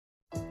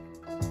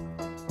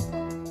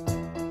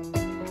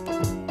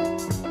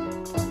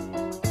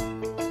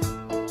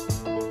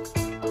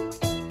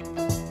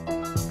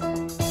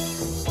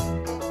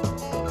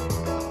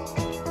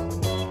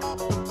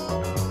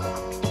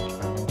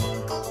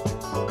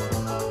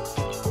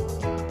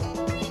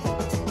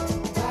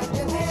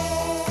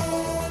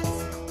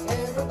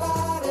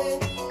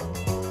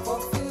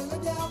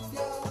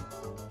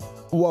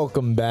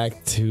Welcome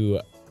back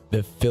to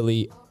the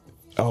Philly.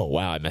 Oh,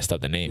 wow, I messed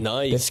up the name.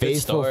 Nice. The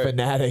Faithful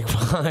Fanatic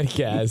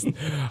Podcast.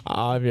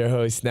 I'm your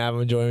host, Snap.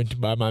 I'm joined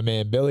by my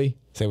man, Billy.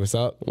 Say what's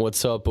up.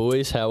 What's up,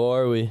 boys? How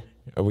are we?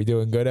 Are we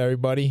doing good,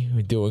 everybody?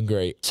 We're doing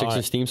great.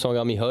 Sixers theme song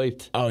got me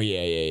hyped. Oh,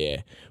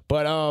 yeah.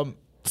 But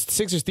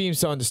Sixers theme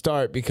song to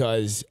start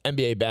because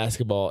NBA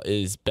basketball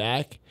is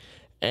back.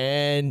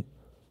 And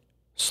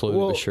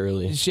Slowly but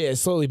surely. Yeah,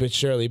 slowly but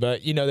surely.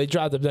 But, you know, they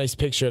dropped a nice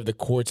picture of the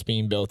courts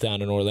being built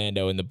down in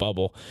Orlando in the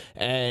bubble.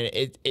 And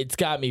it's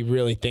got me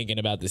really thinking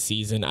about the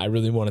season. I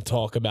really want to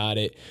talk about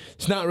it.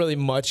 There's not really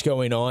much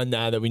going on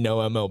now that we know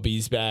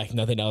MLB's back.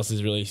 Nothing else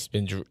has really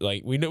been,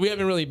 like, we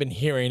haven't really been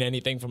hearing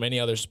anything from any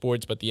other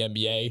sports but the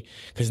NBA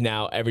because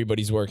now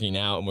everybody's working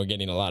out and we're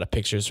getting a lot of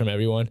pictures from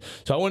everyone.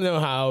 So I want to know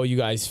how you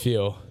guys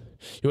feel.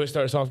 You want to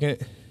start us off,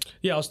 Kent?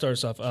 Yeah, I'll start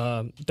us off.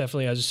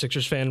 Definitely, as a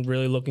Sixers fan,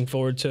 really looking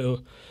forward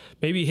to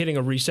maybe hitting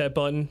a reset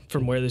button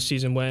from where the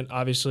season went.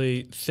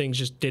 Obviously, things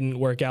just didn't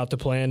work out to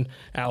plan.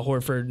 Al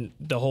Horford,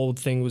 the whole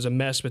thing was a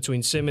mess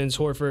between Simmons,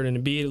 Horford, and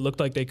Embiid. It looked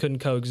like they couldn't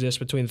coexist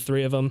between the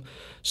three of them.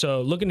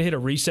 So looking to hit a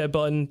reset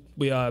button.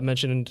 We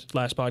mentioned in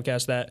last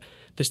podcast that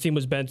this team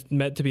was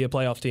meant to be a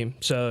playoff team.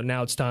 So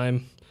now it's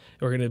time.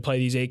 We're going to play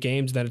these 8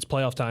 games, then it's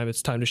playoff time.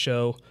 It's time to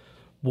show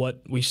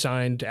what we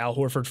signed Al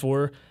Horford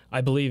for.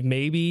 I believe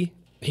maybe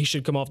he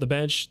should come off the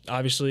bench.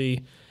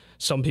 Obviously,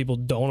 some people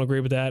don't agree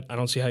with that. I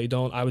don't see how you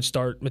don't. I would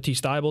start Matisse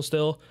Thybulle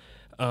still.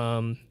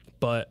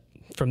 But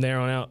from there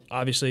on out,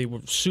 obviously,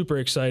 we're super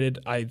excited.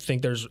 I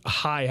think there's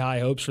high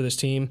hopes for this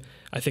team.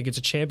 I think it's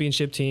a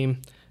championship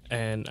team,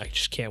 and I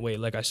just can't wait,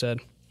 like I said.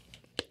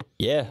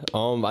 Yeah,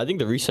 I think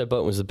the reset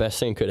button was the best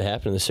thing that could have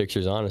happened to the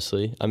Sixers,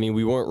 honestly. I mean,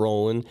 we weren't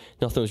rolling.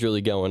 Nothing was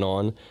really going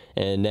on.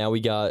 And now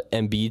we got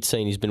Embiid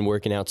saying he's been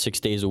working out 6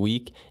 days a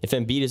week. If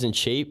Embiid is in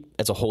shape,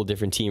 that's a whole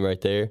different team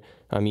right there.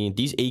 I mean,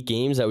 these 8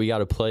 games that we got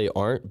to play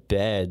aren't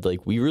bad.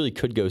 Like, we really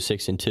could go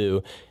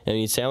 6-2. I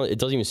mean, it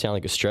doesn't even sound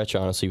like a stretch,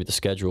 honestly, with the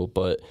schedule.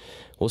 But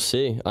we'll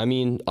see. I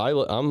mean,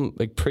 I'm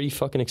like pretty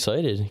fucking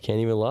excited. Can't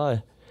even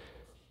lie.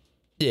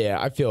 Yeah,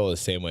 I feel the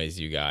same way as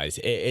you guys.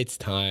 It's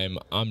time.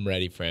 I'm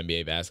ready for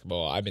NBA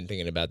basketball. I've been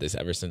thinking about this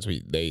ever since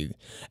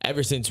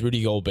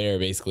Rudy Gobert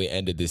basically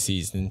ended the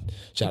season.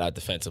 Shout out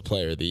Defensive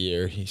Player of the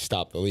Year. He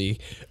stopped the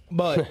league.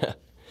 But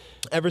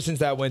ever since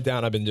that went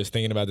down, I've been just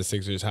thinking about the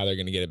Sixers, how they're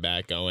going to get it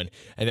back going.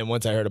 And then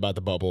once I heard about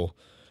the bubble,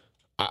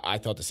 I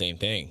thought the same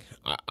thing.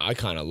 I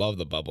kind of love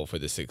the bubble for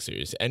the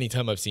Sixers.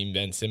 Anytime I've seen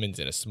Ben Simmons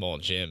in a small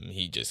gym,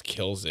 he just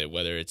kills it,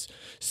 whether it's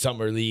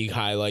summer league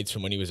highlights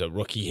from when he was a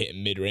rookie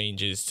hitting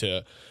mid-ranges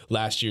to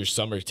last year's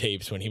summer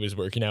tapes when he was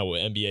working out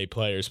with NBA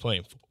players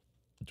playing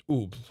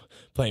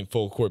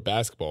full court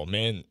basketball.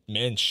 Man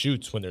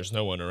shoots when there's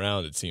no one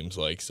around, it seems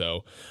like.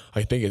 So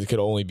I think it could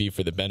only be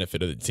for the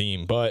benefit of the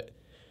team. But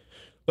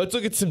let's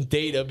look at some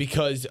data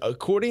because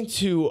according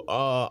to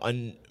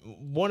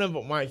one of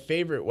my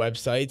favorite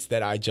websites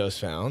that I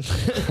just found,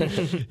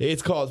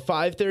 it's called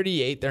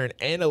 538. They're an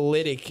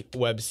analytic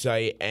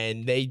website,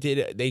 and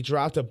they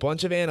dropped a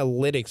bunch of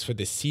analytics for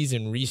the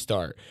season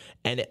restart,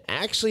 and it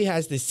actually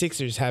has the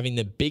Sixers having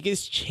the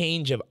biggest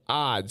change of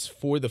odds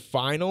for the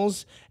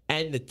finals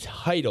and the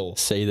title.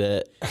 Say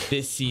that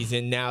this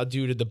season now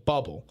due to the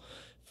bubble.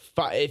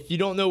 If you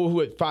don't know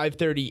what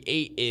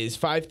 538 is,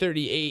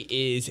 538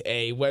 is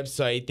a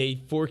website. They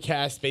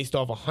forecast based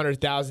off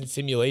 100,000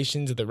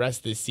 simulations of the rest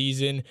of the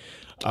season.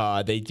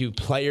 They do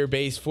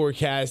player-based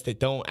forecasts that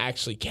don't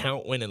actually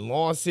count win and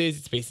losses.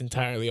 It's based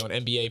entirely on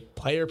NBA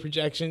player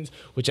projections,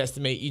 which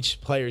estimate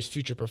each player's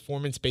future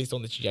performance based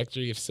on the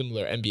trajectory of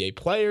similar NBA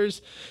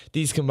players.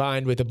 These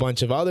combined with a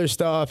bunch of other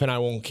stuff, and I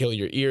won't kill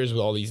your ears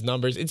with all these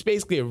numbers. It's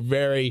basically a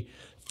very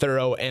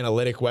thorough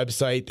analytic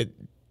website that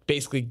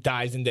basically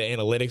dives into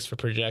analytics for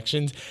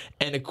projections.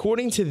 And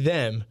according to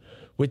them,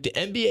 with the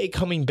NBA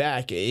coming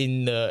back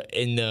in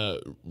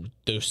the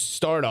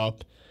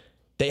startup,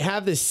 they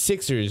have the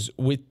Sixers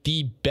with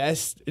the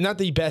best, not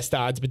the best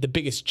odds, but the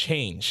biggest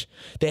change.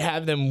 They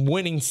have them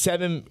winning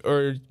 7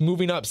 or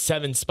moving up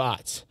 7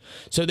 spots.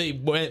 So they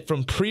went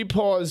from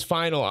pre-pause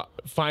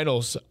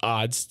finals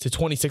odds to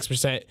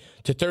 26%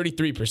 to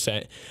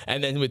 33%.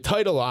 And then with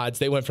title odds,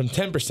 they went from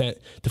 10%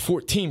 to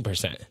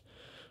 14%,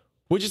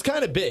 which is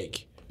kind of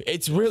big.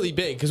 It's really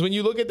big because when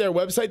you look at their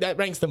website, that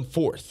ranks them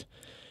 4th.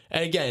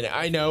 And again,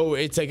 I know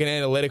it's like an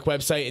analytic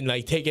website and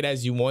like take it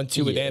as you want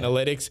to with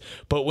analytics.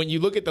 But when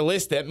you look at the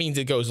list, that means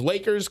it goes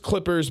Lakers,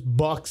 Clippers,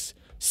 Bucks,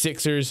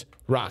 Sixers,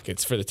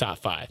 Rockets for the top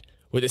 5.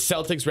 With the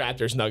Celtics,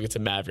 Raptors, Nuggets,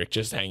 and Maverick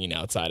just hanging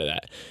outside of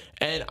that.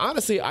 And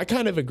honestly, I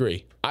kind of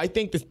agree. I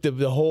think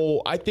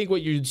I think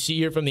what you see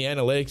here from the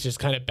analytics just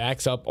kind of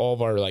backs up all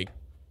of our like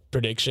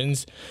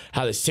predictions,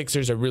 how the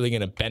Sixers are really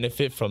going to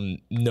benefit from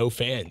no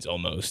fans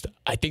almost.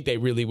 I think they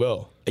really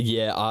will.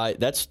 Yeah,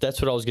 that's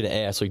what I was going to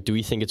ask. Like, do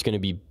we think it's going to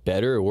be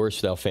better or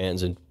worse without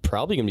fans? And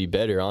probably going to be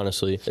better,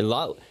 honestly.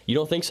 You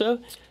don't think so?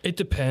 It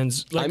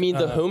depends. I mean,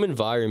 the home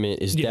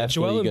environment is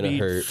definitely going to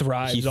hurt. He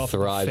thrives off the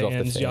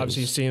fans. You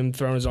obviously see him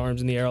throwing his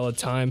arms in the air all the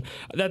time.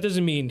 That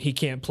doesn't mean he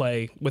can't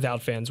play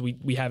without fans.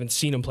 We haven't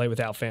seen him play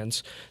without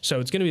fans. So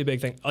it's going to be a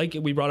big thing. Like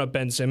we brought up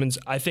Ben Simmons.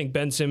 I think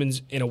Ben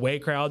Simmons in away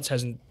crowds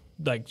hasn't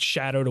like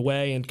shadowed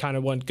away and kind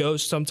of went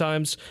ghost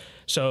sometimes.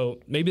 So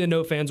maybe the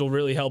no fans will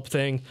really help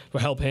him.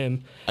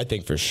 I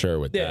think for sure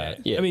with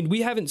that. Yeah. I mean,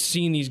 we haven't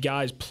seen these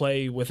guys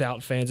play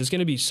without fans. It's going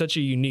to be such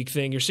a unique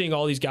thing. You're seeing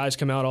all these guys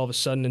come out all of a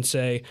sudden and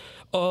say,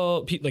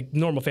 "Oh," like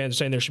normal fans are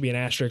saying there should be an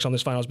asterisk on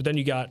this finals. But then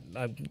you got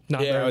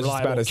not very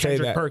reliable.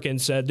 Kendrick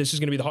Perkins said this is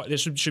going to be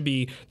this should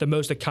be the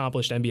most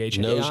accomplished NBA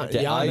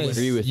championship. I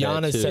agree with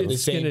Giannis that too. said the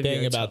same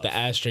thing about the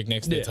asterisk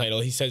next to the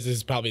title. He says this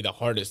is probably the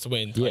hardest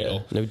win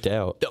title. Yeah, no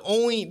doubt. The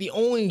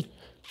only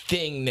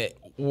thing that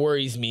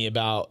worries me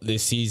about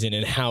this season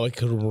and how it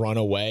could run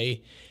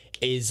away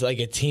is like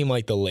a team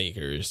like the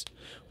Lakers,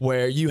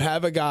 where you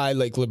have a guy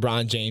like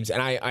LeBron James,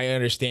 and I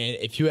understand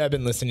if you have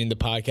been listening to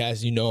the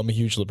podcast, you know I'm a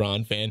huge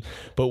LeBron fan,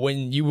 but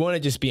when you want to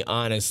just be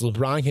honest,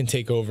 LeBron can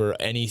take over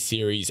any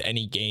series,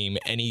 any game,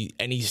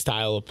 any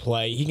style of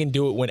play. He can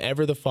do it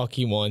whenever the fuck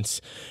he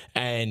wants,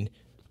 and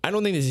I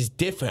don't think this is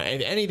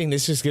different. If anything,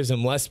 this just gives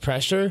him less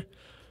pressure,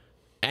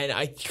 and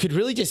I could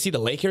really just see the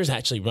Lakers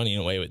actually running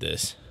away with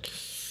this.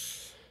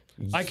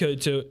 I could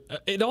too.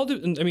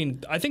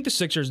 I think the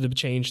Sixers,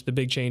 the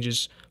big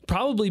changes,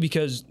 probably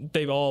because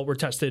they've all were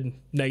tested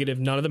negative.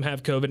 None of them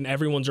have COVID, and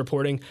everyone's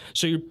reporting.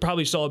 So you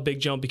probably saw a big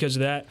jump because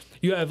of that.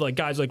 You have like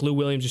guys like Lou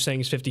Williams who's saying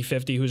he's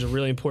 50-50, who's a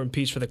really important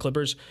piece for the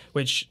Clippers,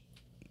 which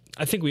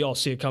I think we all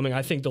see it coming.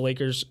 I think the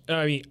Lakers,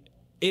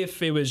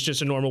 if it was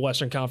just a normal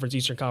Western Conference,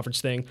 Eastern Conference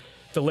thing,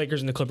 the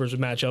Lakers and the Clippers would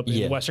match up in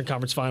the Western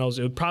Conference Finals.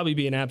 It would probably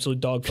be an absolute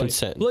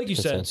dogfight. Like you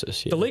said,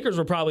 the Lakers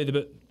were probably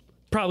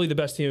the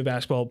best team in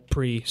basketball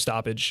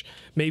pre-stoppage.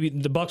 Maybe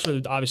the Bucks were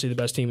obviously the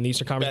best team in the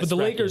Eastern Conference, but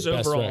the Lakers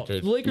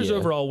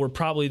overall were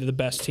probably the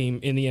best team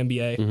in the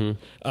NBA.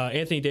 Mm-hmm.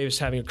 Anthony Davis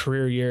having a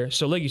career year,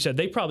 so like you said,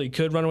 they probably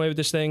could run away with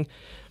this thing.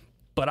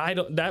 But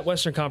that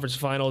Western Conference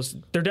Finals,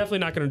 they're definitely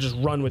not going to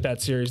just run with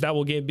that series. That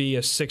will be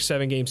a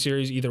 6-7 game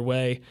series either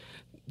way.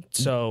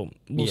 So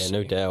we'll see.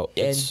 No doubt.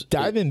 And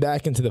diving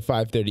back into the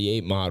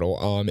 538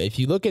 model, if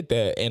you look at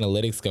the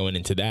analytics going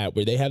into that,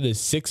 where they have the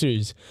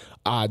Sixers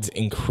odds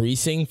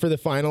increasing for the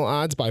final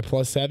odds by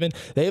 +7,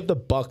 they have the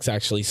Bucks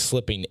actually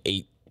slipping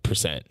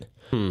 8%.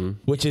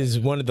 Which is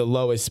one of the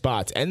lowest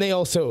spots. And they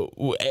also,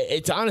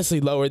 it's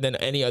honestly lower than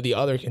any of the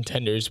other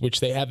contenders,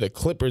 which they have the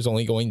Clippers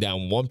only going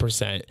down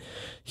 1%,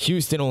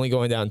 Houston only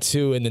going down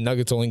 2%, and the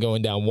Nuggets only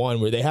going down 1%,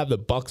 where they have the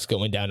Bucks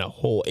going down a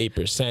whole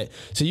 8%.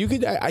 So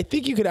I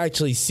think you could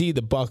actually see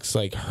the Bucks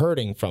like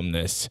hurting from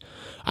this.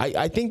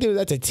 I think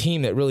that's a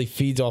team that really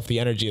feeds off the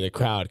energy of the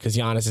crowd because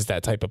Giannis is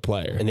that type of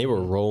player. And they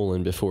were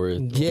rolling before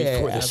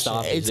the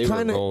stoppage.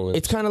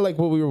 It's kind of like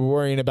what we were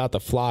worrying about the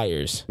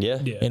Flyers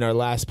in our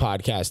last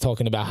podcast,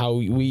 talking about how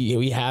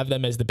we have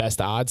them as the best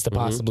odds to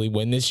possibly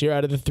win this year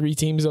out of the 3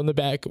 teams on the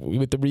back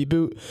with the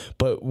reboot,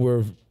 but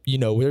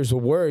there's a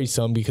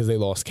worrisome because they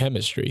lost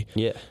chemistry.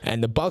 Yeah.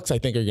 And the Bucks, I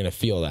think, are going to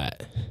feel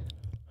that.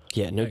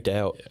 Yeah, no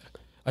doubt. Yeah.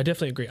 I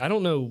definitely agree. I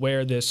don't know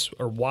where this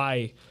or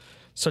why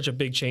such a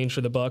big change for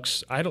the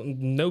Bucks.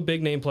 No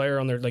big name player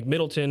on there. Like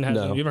Middleton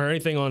hasn't. You haven't heard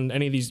anything on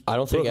any of these? I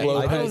don't think.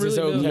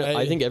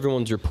 I think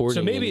everyone's reporting.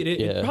 So maybe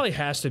it probably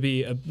has to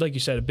be like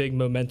you said, a big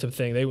momentum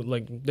thing. They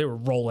were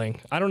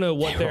rolling. I don't know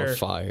what they're on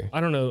fire.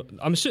 I don't know.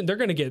 I'm assuming they're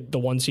going to get the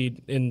 1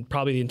 seed in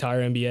probably the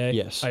entire NBA.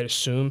 Yes, I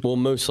assume. Well,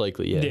 most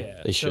likely,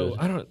 they should.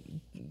 I don't.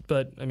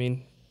 But I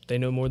mean, they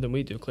know more than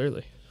we do.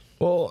 Clearly.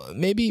 Well,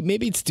 maybe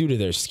it's due to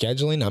their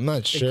scheduling. I'm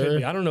not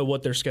sure. I don't know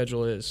what their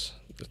schedule is.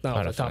 It's not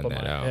off the top of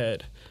my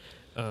head.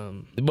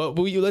 But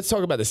let's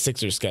talk about the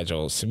Sixers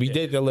schedules. We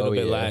did a little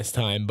bit last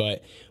time,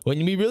 but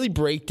when we really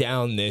break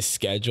down this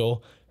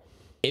schedule,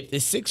 if the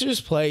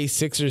Sixers play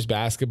Sixers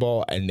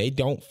basketball and they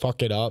don't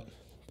fuck it up,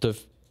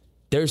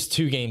 there's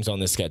 2 games on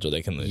the schedule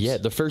they can lose. Yeah,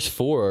 the first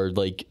 4 are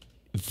like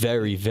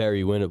very,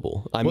 very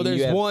winnable.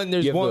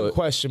 There's one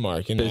question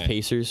mark in the that.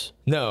 Pacers?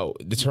 No,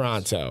 the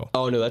Toronto.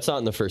 Oh no, that's not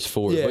in the first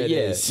 4. Yeah, but it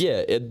is.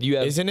 Yeah, you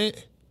have. Isn't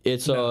it?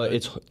 It's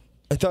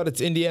I thought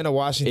it's Indiana,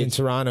 Washington,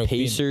 Toronto,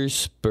 Pacers,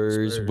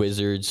 Spurs,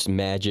 Wizards,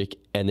 Magic,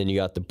 and then you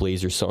got the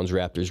Blazers, Suns,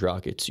 Raptors,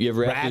 Rockets. You have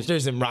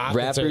Raptors and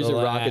Rockets. Raptors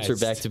and Rockets are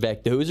back to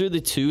back. Those are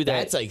the 2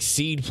 that's like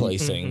seed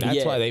placing.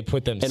 That's why they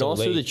put them. And so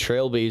also late. The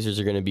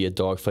Trailblazers are going to be a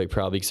dogfight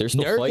probably because they're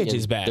still Nurkic fighting.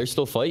 is back. They're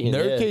still fighting.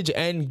 Nurkic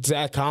and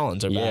Zach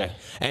Collins are back.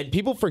 And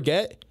people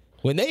forget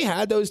when they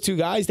had those 2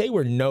 guys, they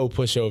were no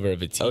pushover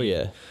of a team. Oh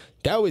yeah,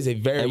 that was a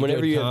very. And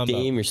whenever good you combo.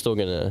 have Dame, you're still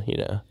gonna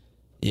Yeah.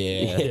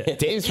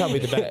 Dame's probably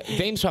the best.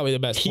 Dame's probably the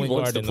best point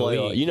guard in the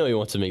league. You know he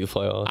wants to make the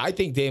playoffs. I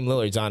think Dame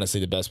Lillard's honestly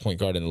the best point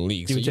guard in the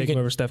league. You would take him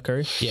over Steph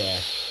Curry? Yeah.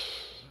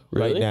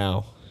 Really?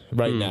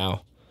 Right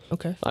now.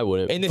 Okay. I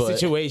wouldn't. In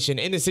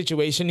the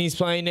situation he's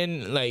playing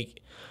in,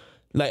 like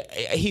Like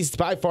he's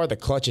by far the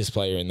clutchest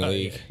player in the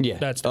league. Yeah.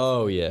 That's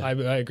oh yeah. I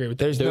agree with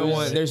that.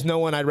 There's no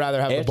one I'd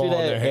rather have the ball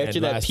in their hand. After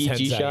that last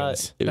PG 10 shot,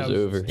 seconds. it was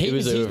over.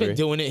 He's been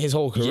doing it his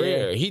whole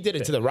career. Yeah. He did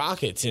it to the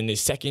Rockets in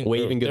his second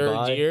Waving or third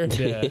goodbye. year.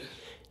 Yeah.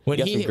 When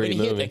got he some great hit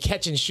the moments.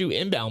 catch and shoot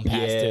inbound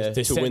pass Yeah,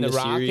 to send win the the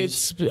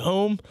Rockets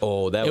home.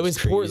 Oh, that it was was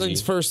crazy.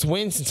 Portland's first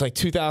win since like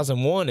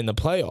 2001 in the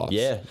playoffs.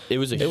 Yeah, it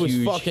was It was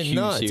huge, fucking huge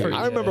nuts. series.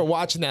 I remember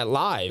watching that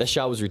live. That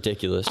shot was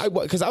ridiculous.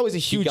 Because I was a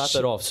he huge. got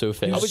that off so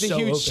fast. I was a So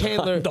huge open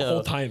Chandler the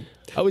whole time.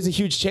 I was a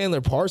huge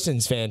Chandler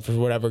Parsons fan for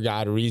whatever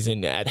god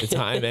reason at the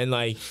time, and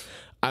like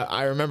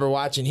I remember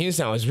watching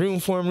Houston. I was rooting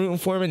for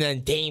him, and then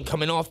Dame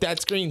coming off that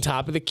screen,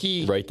 top of the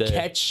key, Right there.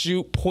 catch,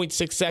 shoot,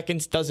 0.6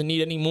 seconds, doesn't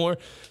need any more.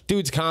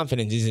 Dude's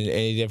confidence is in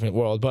a different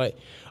world. But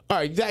all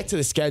right, back to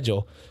the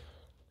schedule.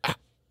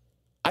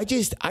 I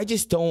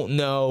just don't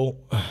know.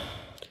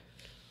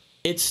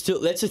 It's still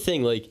that's the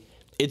thing. Like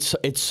it's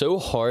so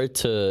hard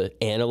to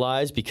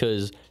analyze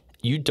because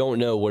you don't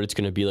know what it's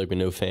going to be like with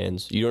no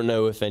fans. You don't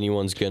know if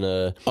anyone's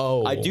gonna.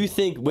 Oh. I do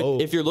think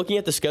if you're looking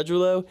at the schedule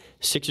though,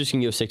 Sixers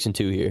can go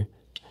 6-2 here.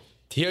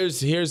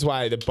 Here's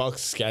why the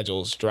Bucks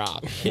schedules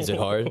drop. Is it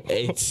hard?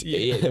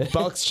 The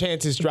Bucks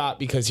chances drop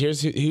because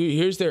here's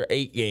their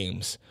 8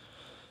 games.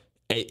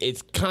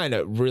 It's kind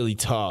of really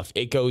tough.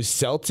 It goes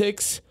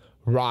Celtics,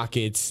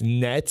 Rockets,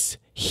 Nets,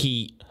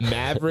 Heat,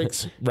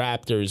 Mavericks,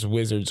 Raptors,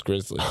 Wizards,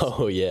 Grizzlies.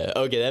 Oh yeah.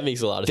 Okay, that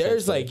makes a lot of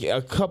There's sense. like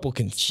a couple.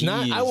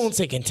 Jeez. I won't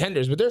say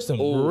contenders, but there's some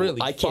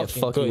really. I can't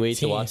fucking good wait to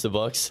teams. watch the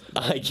Bucks.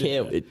 I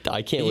can't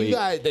You wait.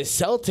 got the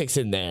Celtics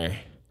in there.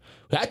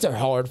 That's a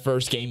hard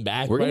first game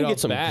back. We're gonna right get off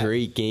some the bat.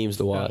 great games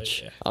to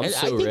watch. yeah. I'm And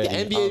so I think ready.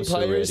 the NBA I'm so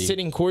players ready.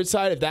 sitting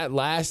courtside, if that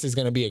lasts, is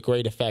going to be a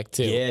great effect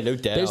too. Yeah, no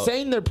doubt. They're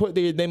saying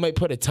they might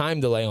put a time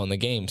delay on the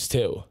games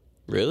too.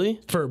 Really?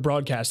 For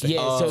broadcasting.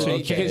 Yeah, so you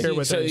you can't hear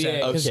what they're saying.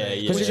 because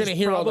Okay, yeah. you're going to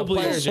hear all the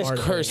Probably players just smart.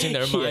 cursing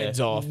their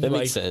minds off. That Like,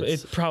 makes sense.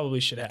 It probably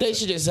should happen. They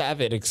should just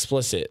have it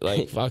explicit.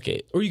 Like fuck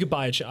it. Or you could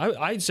buy a channel.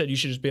 I said you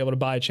should just be able to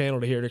buy a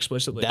channel to hear it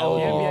explicitly. That The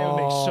would- NBA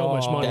would make so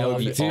much money. That would off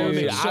be it. They would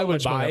make awesome. so I would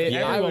much buy money. it.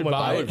 Everyone I would buy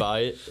I it. would buy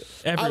it.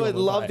 Everyone would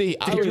would love buy the- it.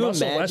 I To would hear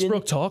Russell imagine-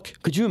 Westbrook talk.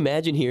 Could you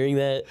imagine hearing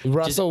that?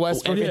 Russell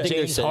Just Westbrook and everything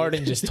they're James saying.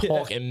 Harden just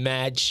talking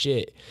mad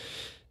shit.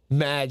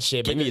 Mad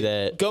shit. Give But me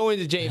that. Going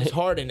to James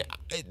Harden,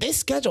 this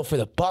schedule for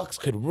the Bucks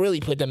could really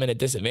put them in a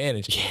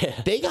disadvantage.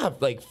 Yeah. They got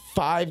like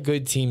 5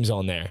 good teams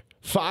on there.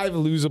 5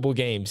 losable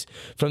games.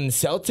 From the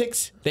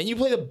Celtics, then you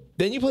play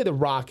the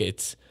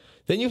Rockets.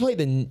 Then you play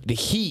the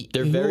Heat.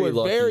 They're who very are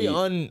lucky. very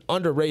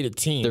underrated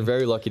team. They're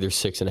very lucky they're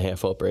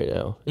 6.5 up right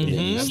now. in the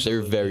East.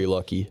 They're very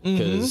lucky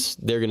because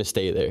they're going to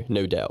stay there,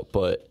 no doubt.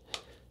 But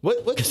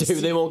What's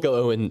they won't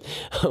go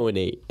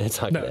 0-8.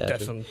 That's not No, going to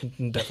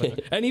happen.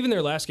 definitely. And even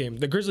their last game,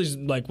 the Grizzlies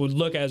would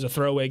look as a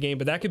throwaway game,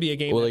 but that could be a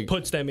game Well, that like,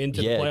 puts them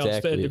into yeah, the playoffs.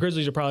 exactly. The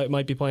Grizzlies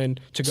might be playing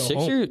to go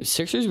home.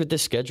 Sixers with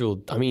this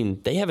schedule, I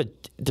mean, they have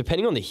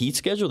depending on the Heat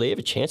schedule, they have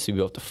a chance to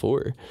go up to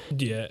 4.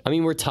 Yeah. I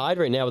mean, we're tied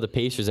right now with the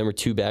Pacers, and we're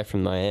 2 back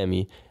from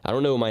Miami. I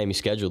don't know what Miami's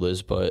schedule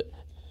is, but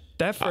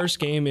That first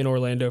game in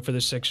Orlando for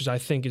the Sixers, I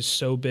think, is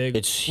so big.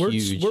 It's we're,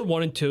 huge. We're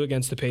 1-2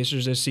 against the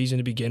Pacers this season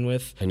to begin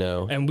with. I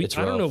know. And It's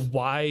I don't know rough.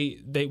 why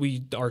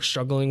we are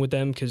struggling with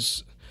them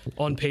because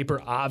on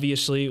paper,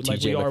 obviously, like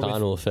TJ we are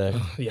McConnell effect.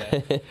 with.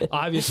 Yeah.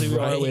 Obviously, we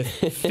are Right. with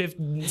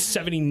 50,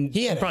 70,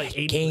 He had probably a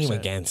 80%. game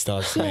against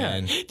us,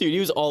 man. Dude, he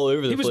was all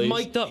over the He was place.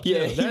 mic'd up,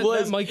 Yeah, too. he That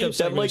was. mic'd up That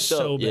segment was mic'd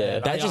so up, yeah.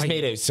 bad. That just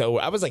made it so.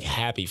 I was like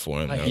happy for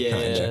him. I Though, hate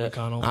kinda. Yeah. TJ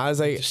McConnell. I was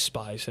like-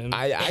 despise him.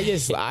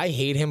 I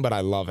hate him, but I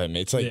love him.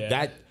 It's like Yeah.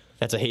 that.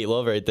 That's a hate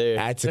love right there.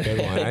 That's a good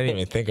one. I didn't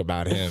even think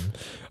about him.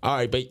 All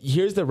right, but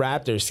here's the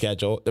Raptors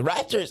schedule. The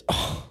Raptors.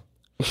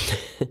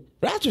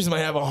 Raptors might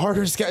have a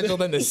harder schedule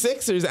than the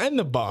Sixers and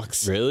the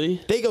Bucks.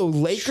 Really? They go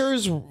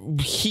Lakers,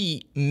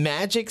 Heat,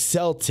 Magic,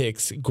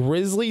 Celtics,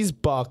 Grizzlies,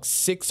 Bucks,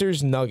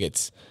 Sixers,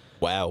 Nuggets.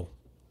 Wow.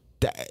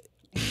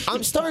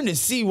 I'm starting to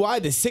see why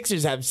the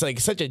Sixers have like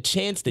such a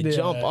chance to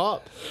jump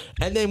up.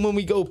 And then when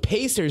we go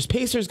Pacers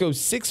go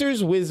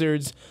Sixers,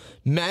 Wizards,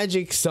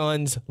 Magic,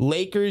 Suns,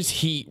 Lakers,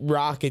 Heat,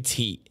 Rockets,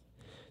 Heat.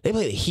 They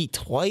play the Heat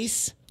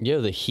twice. Yo,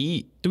 the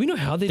Heat. Do we know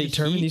how they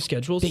determine Heat- these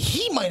schedules? The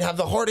Heat might have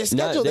the hardest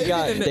No, schedule. they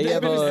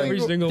have every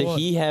single the one.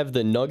 Heat have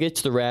the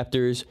Nuggets, the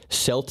Raptors,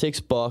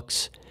 Celtics,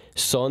 Bucks,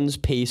 Suns,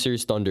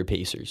 Pacers, Thunder,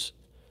 Pacers.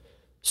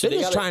 So They're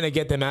they just gotta- trying to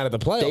get them out of the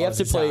playoffs. They have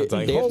to it play. sounds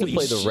like. They have to Holy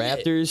play the shit.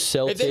 Raptors,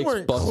 Celtics, If they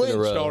weren't Bucks in a clinched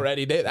row.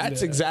 already,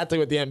 that's exactly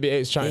what the NBA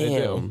is trying to do.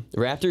 Damn.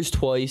 Raptors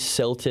twice,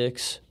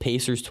 Celtics,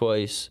 Pacers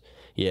twice.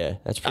 Yeah,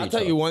 that's pretty. I'll tell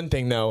tough. you one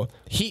thing though: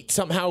 Heat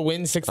somehow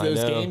win 6 of I those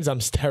know. games. I'm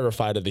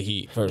terrified of the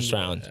Heat first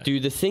round.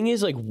 Dude, the thing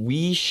is, like,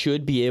 we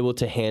should be able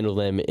to handle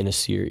them in a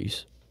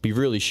series. We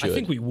really should. I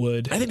think we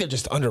would. I think they're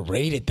just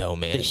underrated though,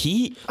 man. The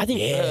Heat. I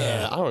think.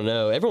 Yeah. I don't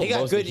know. Everyone They got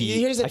loves good. the Heat.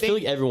 Here's the I thing. feel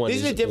like everyone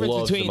Here's the just difference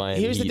loves between the Miami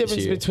here's the Heat difference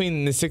this year.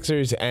 between the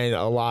Sixers and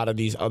a lot of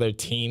these other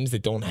teams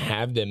that don't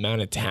have the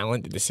amount of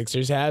talent that the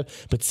Sixers have,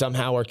 but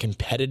somehow are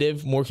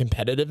competitive, more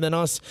competitive than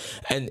us.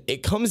 And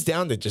it comes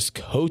down to just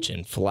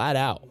coaching, flat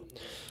out.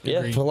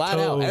 Yeah. Flat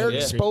out. Totally Eric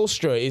agree.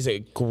 Spoelstra is a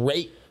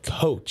great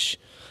coach.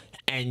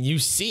 And you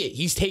see it.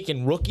 He's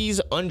taken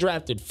rookies,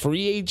 undrafted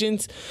free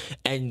agents,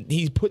 and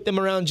he's put them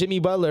around Jimmy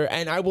Butler.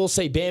 And I will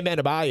say Bam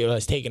Adebayo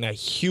has taken a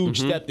huge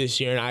step this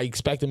year, and I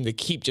expect him to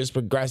keep just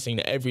progressing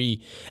every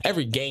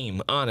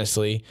game,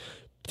 honestly,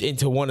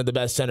 into one of the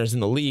best centers in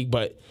the league.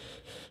 But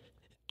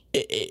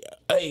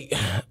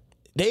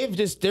they're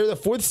the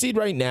 4th seed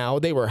right now.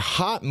 They were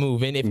hot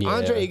moving. If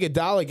Andre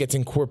Iguodala gets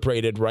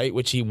incorporated, right,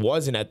 which he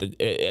wasn't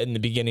in the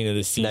beginning of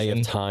the season. Now you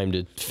have time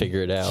to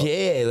figure it out.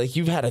 Yeah, like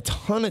you've had a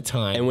ton of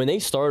time. And when they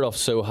started off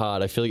so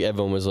hot, I feel like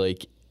everyone was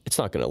like, it's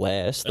not going to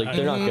last. Like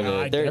they're not going to.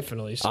 I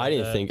definitely said I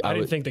didn't that. think. I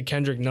didn't think the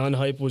Kendrick Nunn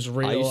hype was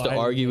real. I used to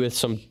argue with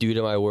some dude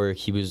at my work.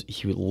 He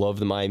would love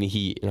the Miami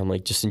Heat, and I'm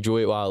like, just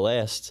enjoy it while it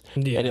lasts.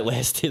 Yeah. And it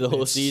lasted the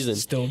whole season.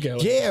 Still going.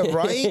 Yeah,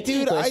 right,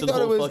 dude. I Lasted the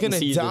thought it whole was fucking gonna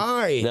season.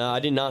 die. No, I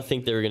did not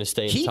think they were gonna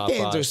stay in the Heat top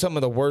fans 5. are some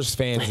of the worst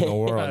fans in the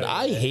world.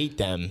 I hate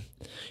them.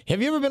 Have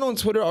you ever been on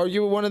Twitter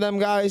argue with one of them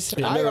guys?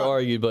 I never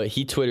argued, but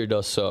Heat Twitter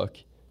does suck.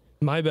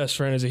 My best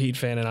friend is a Heat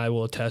fan, and I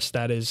will attest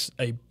that is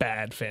a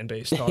bad fan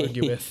base to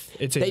argue with.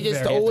 It's They a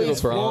just very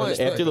always LeBron, want-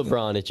 after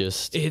LeBron, it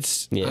just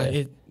It's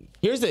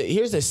Here's the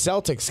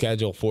Celtics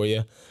schedule for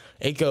you.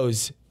 It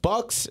goes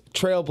Bucks,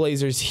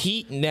 Trailblazers,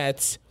 Heat,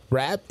 Nets,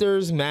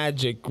 Raptors,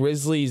 Magic,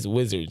 Grizzlies,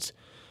 Wizards.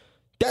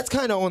 That's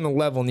kind of on the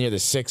level near the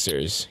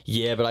Sixers.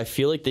 Yeah, but I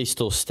feel like they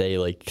still stay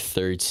like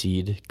 3rd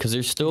seed because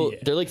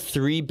they're like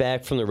 3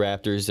 back from the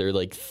Raptors. They're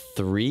like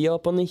 3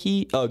 up on the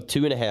Heat. Oh,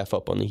 2.5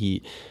 up on the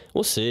Heat.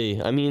 We'll see.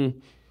 I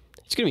mean,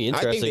 it's gonna be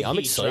interesting. I'm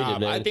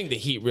excited, man. I think the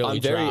Heat really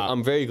drop.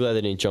 I'm very glad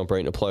they didn't jump right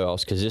into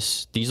playoffs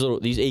because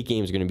these 8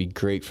 games are gonna be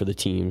great for the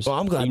teams. Well,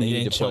 I'm glad they need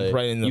didn't to jump play.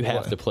 right into You the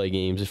have to play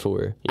games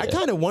for. I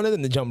kind of wanted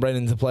them to jump right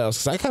into the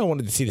playoffs because I kind of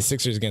wanted to see the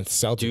Sixers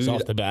against the Celtics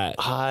off the bat.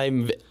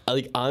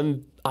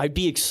 I'd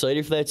be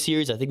excited for that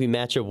series. I think we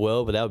match up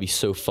well, but that would be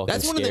so fucking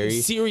That's one scary. of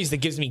the series that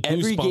gives me goosebumps.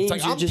 Every game,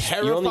 Like, I'm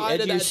you're on the terrified edge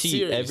of of your that seat.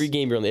 series. Every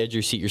game, you're on the edge of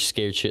your seat. You're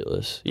scared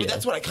shitless. Yeah. But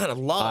that's what I kind of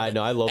love. I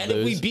know, I love and those.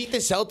 if we beat the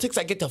Celtics,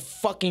 I get to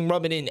fucking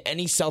rub it in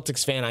any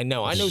Celtics fan I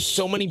know. I know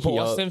so many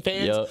Boston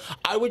fans. Yup.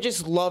 I would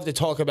just love to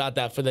talk about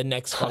that for the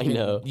next fucking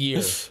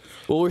year.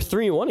 Well, we're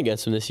 3-1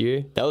 against them this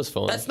year. That was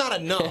fun. That's not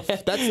enough.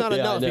 That's not Yeah, I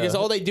enough know. because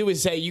all they do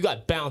is say you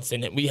got bounced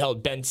and we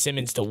held Ben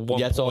Simmons to 1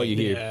 That's all point. you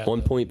hear. Yeah.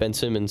 1 point, Ben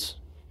Simmons.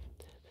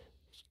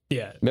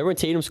 Yeah, Remember when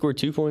Tatum scored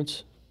 2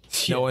 points?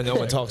 No one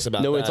talks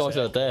about No that. one talks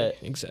about that.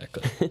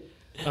 exactly.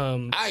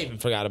 I even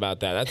forgot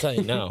about that. That's how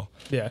you know.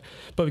 Yeah,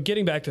 but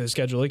getting back to the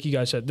schedule, like you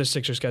guys said, the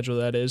Sixers schedule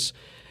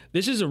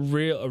this is a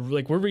real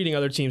like we're reading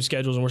other teams'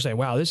 schedules and we're saying,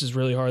 wow, this is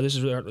really hard. This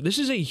is really hard. This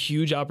is a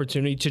huge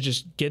opportunity to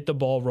just get the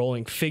ball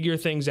rolling, figure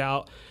things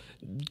out.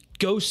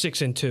 Go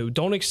 6-2.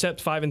 Don't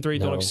accept 5-3.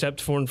 Don't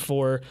accept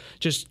 4-4.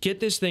 Just get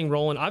this thing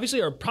rolling.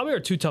 Obviously, probably our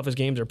 2 toughest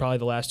games are probably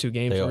the last 2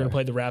 games. We're going to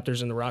play the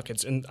Raptors and the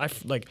Rockets. And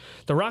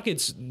the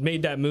Rockets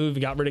made that move,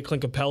 got rid of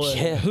Clint Capella.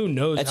 Yeah, Who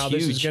knows that's how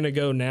this is huge. going to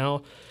go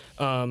now?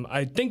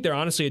 I think they're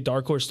honestly a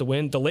dark horse to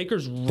win. The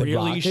Lakers really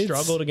Rockets?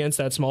 struggled against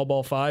that small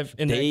ball 5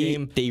 in that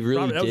game. They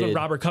really That was when did.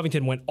 Robert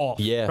Covington went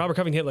off. Yeah. Robert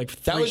Covington hit like 3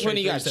 That was when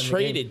he straight got threes in the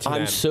game. traded to I'm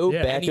them. so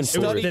Yeah, back and he and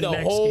studied forth. Studied the the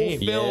next whole game.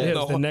 film. Yeah, it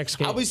was the next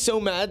game. I was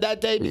so mad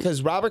that day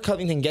because Robert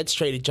Covington gets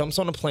traded, jumps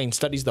on a plane,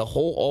 studies the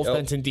whole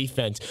offense and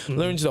defense,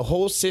 learns the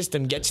whole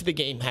system, gets to the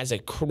game, has a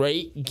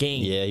great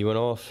game. Yeah, he went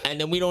off. And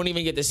then we don't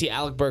even get to see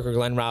Alec Burke or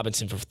Glenn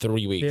Robinson for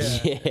 3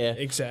 weeks. Yeah, Yeah.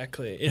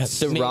 exactly. It's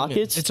The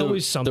Rockets, It's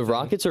always something. The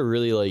Rockets are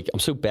really like, I'm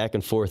so back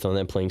and forth on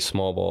them playing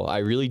small ball. I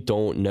really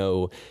don't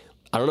know.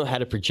 I don't know how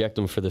to project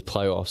them for the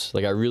playoffs.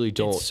 Like, I really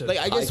don't. It's so Like,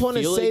 I just want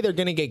to feel say like- they're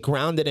going to get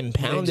grounded and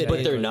pounded. Exactly.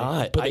 But they're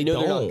not. But I they know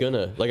they're not don't.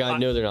 gonna. Like, I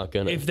know they're not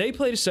gonna. If they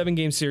played a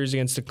 7-game series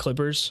against the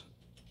Clippers,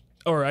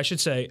 or I should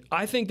say,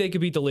 I think they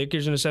could beat the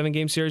Lakers in a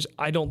 7-game series.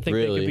 I don't think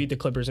they Really? could beat the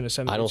Clippers in a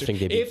 7-game I don't series. think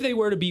they beat- If they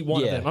were to beat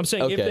one of Yeah, them. I'm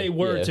saying if okay, they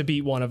were yeah. to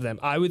beat one of them,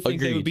 I would think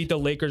they would Agreed. beat the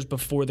Lakers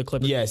before the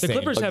Clippers. Yeah, the same.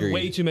 Clippers have Agreed.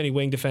 way too many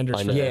wing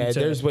defenders for know. them Yeah, to-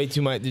 there's way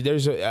too much. When it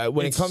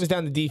It's- comes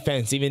down to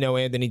defense, even though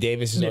Anthony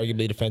Davis is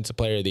arguably Defensive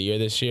Player of the Year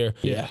this year,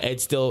 Yeah. it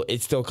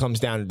still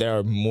comes down. There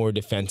are more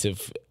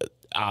defensive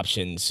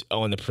options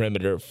on the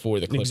perimeter for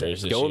the Clippers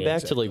this Going year.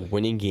 back to like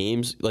winning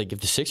games, like if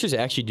the Sixers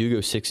actually do go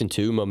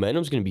 6-2,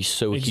 momentum's going to be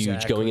so huge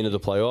Exactly. going into the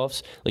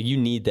playoffs. Like you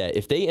need that.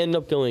 If they end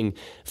up going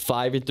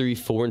 5-3,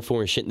 4-4,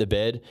 and shit in the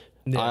bed,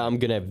 Yeah, I'm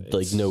gonna have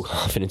like no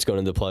confidence going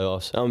into the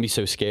playoffs. I'm gonna be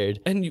so scared.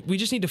 And we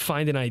just need to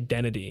find an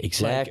identity.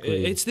 Exactly.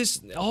 Like, it's this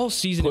all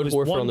season. Put It was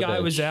Horford one on the guy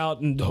bench. was out,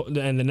 and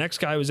the next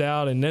guy was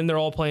out, and then they're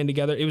all playing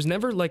together. It was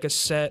never like a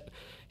set.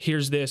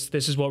 Here's this.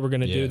 This is what we're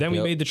gonna do. Yeah. Then we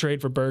Yep. made the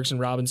trade for Burks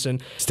and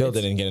Robinson. Still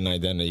didn't get an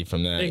identity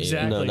from that. either.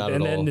 Exactly. No, not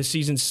and at then all. the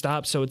season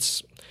stopped. So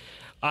it's.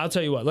 I'll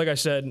tell you what. Like I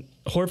said,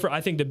 Horford. I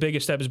think the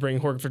biggest step is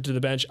bringing Horford to the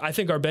bench. I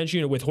think our bench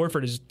unit with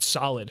Horford is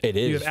solid. It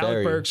is You have Alec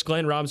very. Burks,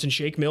 Glenn Robinson,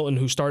 Shake Milton,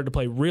 who started to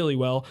play really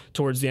well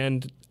towards the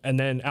end, and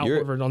then Al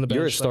Horford on the bench.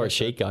 You're a like I start said.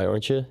 shake guy,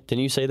 aren't you?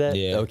 Didn't you say that?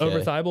 Yeah. Okay.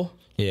 Over Thibault.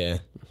 Yeah.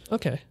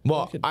 Okay.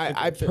 Well,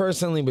 I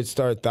personally would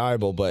start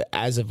Thibault, but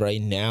as of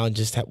right now,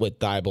 just what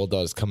Thibault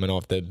does coming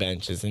off the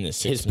bench is in the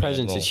His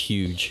presence is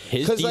huge.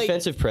 His 'Cause,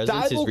 defensive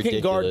presence is Thibault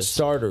ridiculous. can guard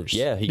starters.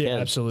 Yeah, he Yeah, can.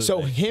 absolutely.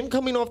 So him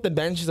coming off the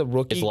bench as a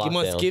rookie, It's he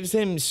lockdown. gives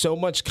him so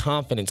much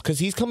confidence because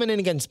he's coming in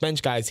against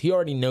bench guys. He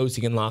already knows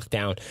he can lock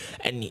down,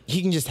 and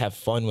he can just have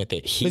fun with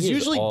it. He Because is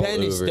usually all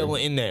Ben is over. still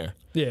in there.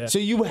 Yeah. So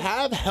you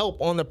have help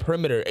on the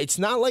perimeter. It's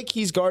not like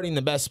he's guarding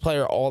the best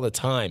player all the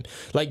time.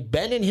 Like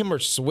Ben and him are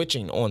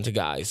switching onto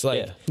guys.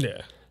 Like. Yeah.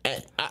 Yeah.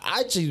 And I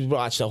actually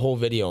watched a whole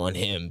video on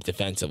him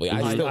defensively.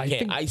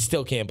 I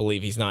still can't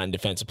believe he's not in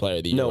Defensive Player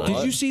of the Year. No, Did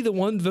What? you see the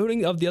one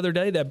voting of the other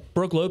day that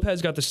Brooke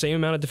Lopez got the same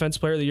amount of Defensive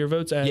Player of the Year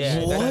votes as Yeah,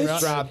 Ben that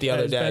dropped the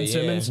other as day, Ben yeah.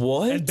 Simmons?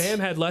 What? And Bam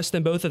had less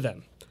than both of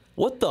them.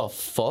 What the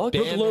fuck?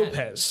 Brooke Bam-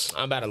 Lopez.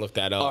 I'm about to look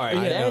that up. All right,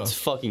 I know. that's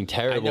fucking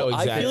terrible. I know I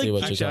exactly feel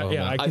like what you're talking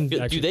about. I can do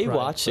actually they probably-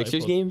 watch Sixers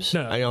probably- games?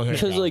 No. I don't hear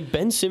Because that. like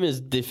Ben Simmons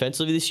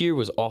defensively this year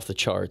was off the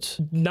charts.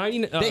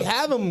 90. They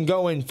have him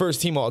going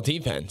first team all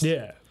defense.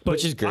 Yeah. But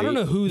Which is great. I don't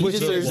know who He this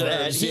deserves was.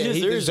 that. Yeah,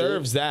 he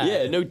deserves that.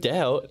 Yeah, no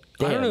doubt.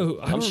 I don't Damn, know.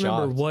 I I'm don't remember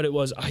shocked. what it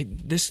was.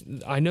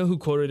 I know who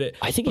quoted it.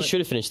 I think he but should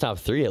have finished top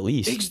 3 at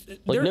least.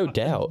 No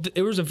doubt.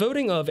 There was a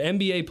voting of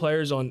NBA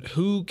players on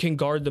who can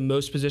guard the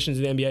most positions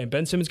in the NBA, and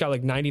Ben Simmons got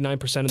like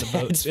 99% of the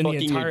votes That's in the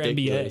fucking entire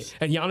ridiculous. NBA,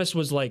 and Giannis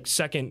was like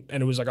second,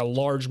 and it was like a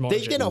large margin.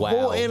 They did a Wow.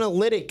 whole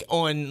analytic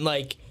on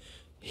like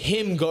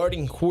him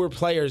guarding core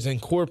players,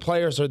 and core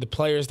players are the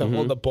players that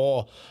hold the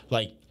ball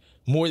like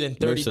more than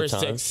Most of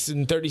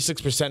the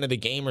 36% of the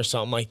game or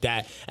something like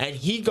that. And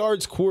he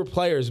guards core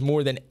players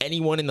more than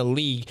anyone in the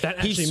league. That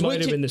actually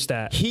might have been the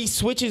stat. He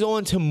switches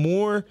on to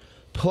more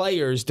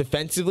players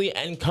defensively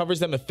and covers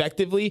them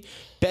effectively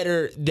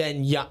better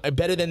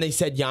than they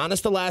said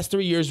Giannis the last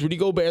 3 years, Rudy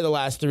Gobert the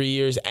last 3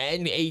 years,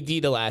 and AD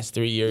the last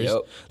 3 years.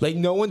 Yep. Like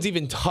no one's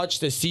even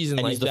touched a season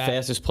And like he's the that.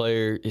 fastest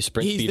player. His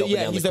sprint He's speed the- up and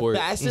yeah, down he's the the court.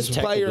 fastest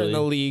player in the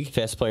Technically, league.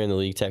 Fastest player in the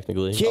league,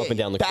 technically. Yeah, Up and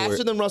down the faster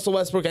court. than Russell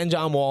Westbrook and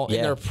John Wall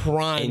in their In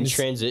primes.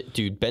 transit,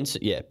 dude. Ben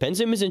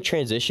Simmons in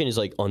transition is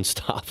like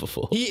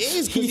unstoppable. He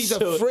is because he's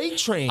a freight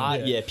train.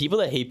 Yeah, people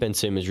that hate Ben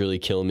Simmons really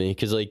kill me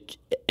because like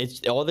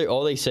it's all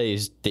they say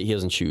is that he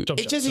doesn't shoot. Jump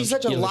It's just shot. he's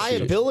such a He doesn't shoot.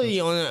 liability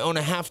on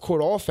a half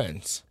court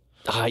offense.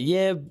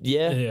 Yeah,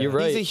 you're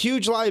right. He's a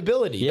huge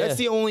liability. Yeah. That's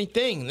the only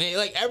thing.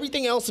 Like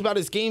everything else about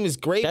his game is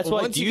great. That's but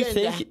why. once Do you get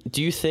think? into-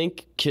 Do you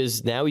think?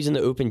 Because now he's in the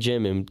open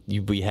gym, and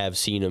we have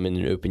seen him in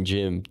an open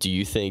gym. Do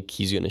you think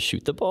he's going to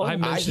shoot the ball? I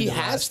mentioned he it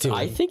has last to. time.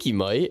 I think he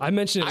might. I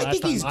mentioned it I last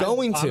think time. he's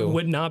going I to.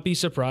 would not be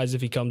surprised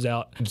if he comes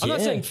out. I'm not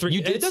Yeah. saying three.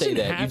 You did it doesn't say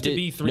that. You have to did-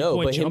 be no,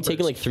 3-point but him jumpers.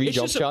 taking, like, 3 it's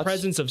jump just shots? the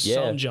presence of Yeah.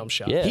 some jump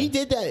shot. Yeah. He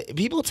did that.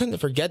 People tend to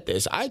forget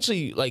this. I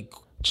actually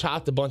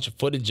chopped a bunch of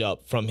footage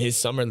up from his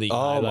summer league. Oh,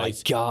 my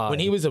highlights God. when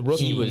he was a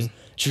rookie. He was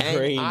And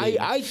draining.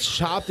 I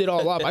chopped it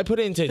all up. I put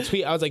it into a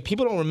tweet. I was like,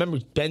 people don't remember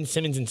Ben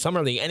Simmons in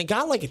summer league, and it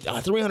got like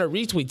 300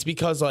 retweets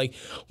because like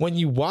when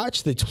you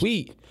watch the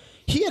tweet.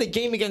 He had a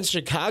game against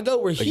Chicago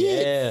where he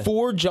hit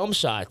 4 jump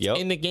shots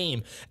in the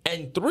game,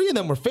 and 3 of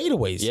them were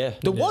fadeaways. Yeah.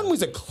 The one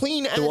was a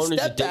clean ass one was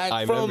step back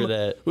I from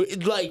remember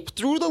like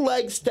through the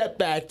leg, step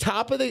back,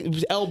 top of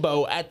the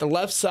elbow at the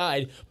left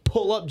side,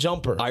 pull up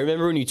jumper. I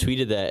remember when you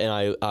tweeted that,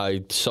 and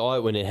I saw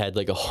it when it had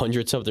like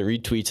 100-something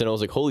retweets, and I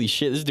was like, "Holy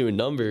shit, this is doing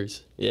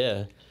numbers!"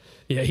 Yeah,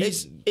 Yeah,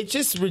 It's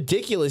just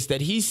ridiculous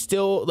that he's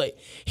still like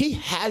he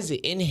has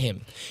it in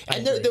him.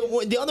 And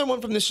the other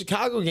one from the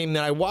Chicago game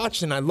that I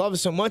watched and I love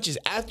so much is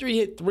after he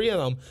hit 3 of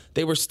them,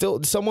 they were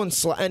still someone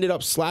ended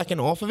up slacking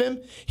off of him.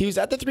 He was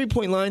at the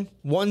 3-point line,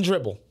 1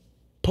 dribble,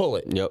 pull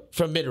it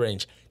from mid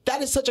range.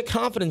 That is such a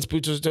confidence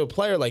booster to a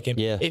player like him.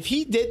 Yeah. If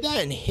he did that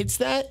and hits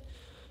that.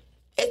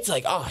 It's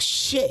like, oh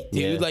shit,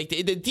 dude! Yeah. Like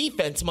the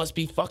defense must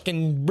be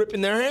fucking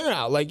ripping their hair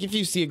out. Like if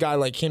you see a guy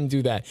like him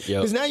do that,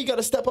 because now you got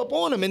to step up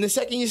on him, and the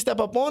second you step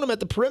up on him at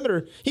the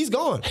perimeter, he's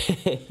gone.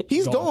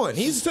 He's gone.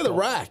 He's to the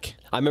rack.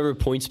 I remember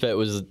PointsBet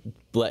was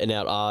letting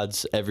out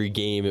odds every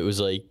game. It was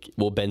like,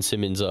 will Ben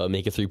Simmons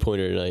make a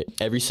 3-pointer tonight?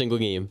 Every single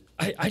game.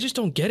 I just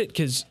don't get it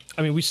because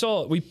I mean we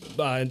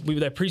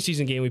that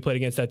preseason game we played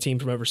against that team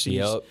from overseas.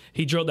 Yep.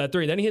 He drilled that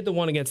 3. Then he hit the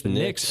one against the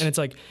Knicks, and it's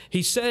like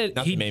he said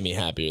Nothing made me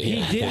happier. He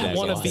Yeah, didn't that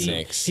want to against be. the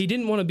Knicks. He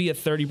didn't want to be a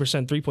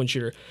 30% 3-point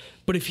shooter.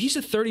 But if he's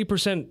a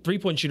 30%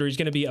 3-point shooter, he's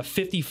going to be a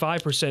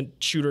 55%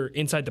 shooter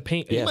inside the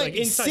paint. Yeah. Might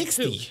be inside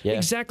 60. too. Yeah.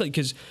 Exactly,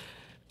 because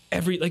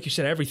like you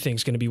said,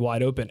 everything's going to be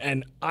wide open.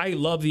 And I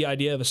love the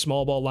idea of a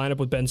small ball lineup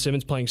with Ben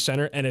Simmons playing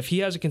center. And if he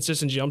has a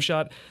consistent jump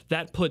shot,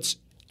 that puts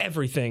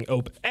everything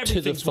open.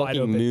 Everything's wide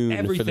fucking open. moon for the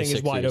Everything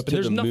is wide Sixers. open. To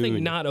There's the nothing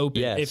moon. not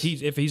open Yes.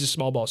 if he's a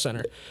small ball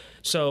center.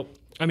 So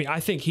I mean,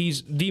 I think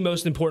he's the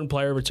most important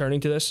player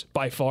returning to this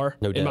by far,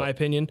 No in doubt. my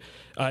opinion.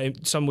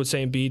 Some would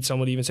say Embiid, some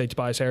would even say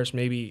Tobias Harris.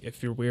 Maybe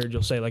if you're weird,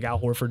 you'll say like Al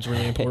Horford's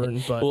really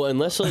important. But Well,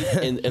 unless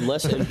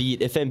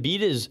Embiid, if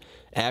Embiid is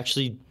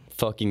actually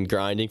fucking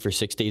grinding for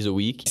 6 days a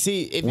week,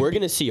 we're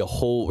gonna see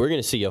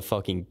a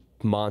fucking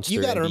monster.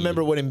 You got to Embiid.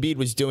 remember what Embiid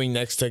was doing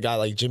next to a guy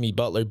like Jimmy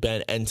Butler,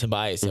 Ben, and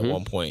Tobias at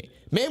one point.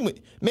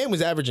 Man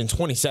was averaging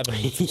 27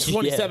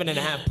 and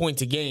a half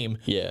points a game.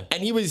 Yeah.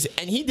 And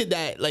he did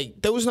that,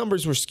 like, those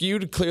numbers were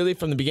skewed clearly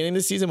from the beginning of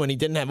the season when he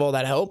didn't have all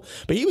that help,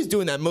 but he was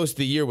doing that most of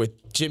the year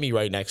with Jimmy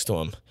right next to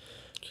him.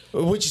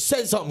 Which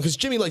says something because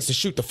Jimmy likes to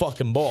shoot the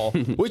fucking ball,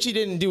 which he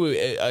didn't do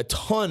a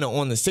ton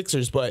on the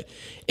Sixers. But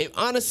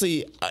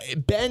honestly,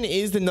 Ben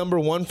is the number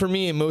one for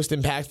me in most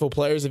impactful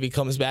players if he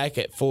comes back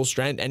at full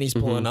strength and he's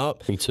pulling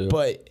up. Me too.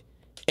 But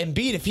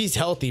Embiid, if he's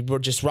healthy, we're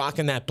just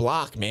rocking that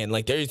block, man.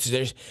 Like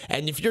there's,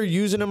 and if you're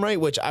using him right,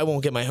 which I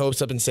won't get my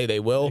hopes up and say they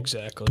will.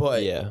 Exactly.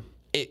 But Yeah.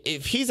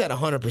 If he's at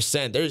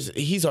 100%,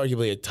 he's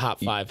arguably a top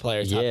 5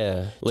 player.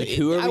 Yeah. Like,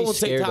 who are I we won't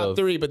say scared top of?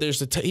 3, but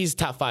he's a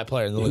top 5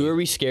 player in the league. Who are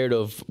we scared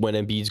of when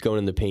Embiid's going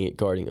in the paint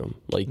guarding him?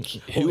 Like,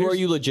 who are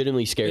you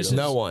legitimately scared of?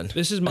 No one.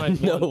 This is my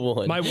No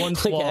one. my one Like,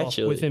 flaw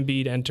actually. with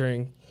Embiid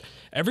entering.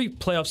 Every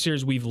playoff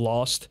series we've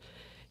lost,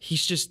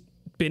 he's just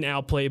been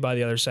outplayed by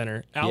the other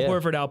center. Al Yeah.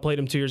 Horford outplayed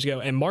him 2 years ago,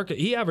 and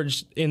he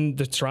averaged in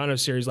the Toronto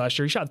series last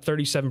year. He shot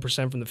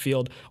 37% from the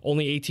field,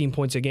 only 18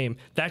 points a game.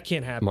 That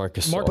can't happen. Marc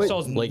Gasol. Marc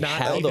Gasol's Like, not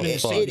how even the in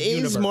fuck? the It is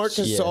universe. Marc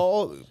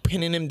Gasol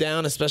pinning him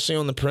down, especially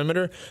on the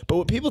perimeter. But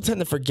what people tend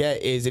to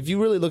forget is if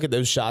you really look at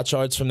those shot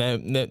charts from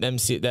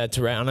that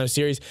Toronto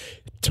series,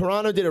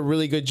 Toronto did a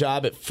really good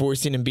job at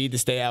forcing Embiid to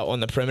stay out on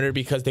the perimeter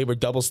because they were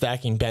double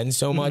stacking Ben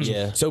so much.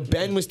 Yeah. So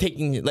Ben was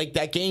taking, like,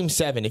 that Game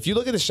 7. If you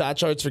look at the shot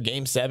charts for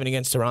Game 7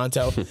 against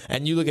Toronto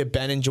and you look at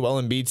Ben and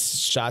Joel Embiid's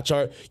shot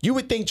chart, you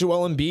would think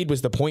Joel Embiid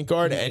was the point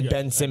guard and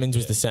Ben Simmons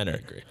was the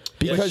center.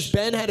 Because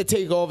Ben had to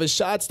take all of his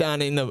shots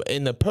down in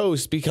the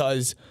post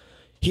because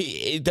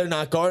they're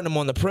not guarding him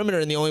on the perimeter,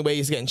 and the only way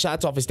he's getting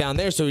shots off is down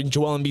there. So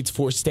Joel Embiid's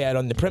forced to stay out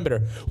on the perimeter,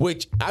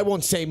 which I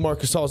won't say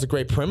Marc Gasol is a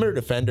great perimeter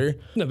defender.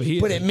 No, but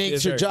it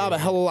makes your very job good. a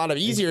hell of a lot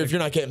easier if you're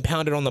not getting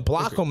pounded on the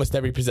block almost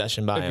every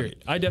possession by him.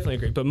 Agreed. I definitely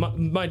agree. But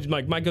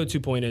my go-to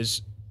point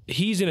is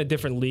he's in a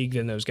different league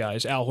than those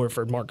guys, Al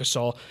Horford, Marc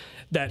Gasol,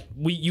 that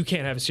you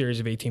can't have a series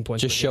of 18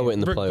 points. Just per show game, it in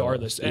the playoffs.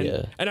 regardless. And,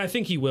 Yeah. and I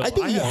think he will. I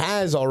think he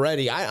has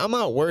already. I'm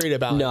not worried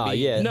about No, Embiid.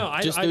 yeah. No,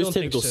 I just I those don't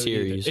typical think so either.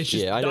 series. It's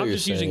just, Yeah, I know I'm what you're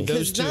just using saying.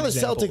 those Because two now the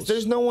examples. Celtics,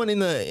 there's no one in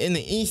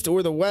the East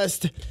or the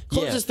West.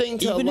 Closest thing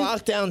to a Even if-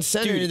 lockdown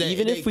center dude, that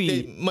even if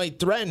they might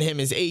threaten him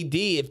is AD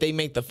if they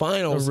make the Or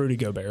finals. Rudy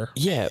Gobert.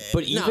 Yeah,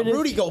 but Nah, even if,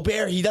 Rudy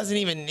Gobert, he doesn't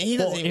even.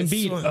 Well, even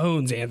Embiid swing.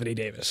 owns Anthony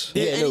Davis.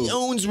 Yeah, Yeah, and he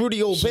no. owns Rudy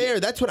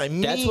Gobert. That's what I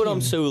mean. that's what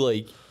I'm so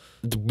like.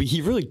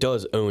 He really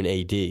does own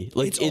AD.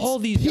 Like It's all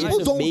these guys. People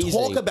it's don't amazing.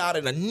 talk about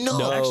it enough.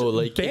 No, Actually,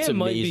 like it's Bam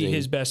might be amazing.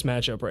 his best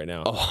matchup right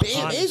now.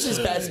 Bam is his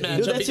best No,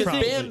 matchup that's the because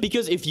thing. Bam.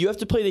 Because if you have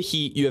to play the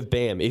Heat, you have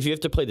Bam. If you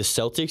have to play the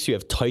Celtics, you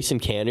have Tyson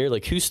Canner.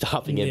 Like, who's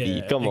stopping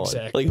Embiid? Come on.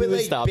 exactly. Like, But who is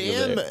like stopping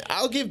him Bam, there?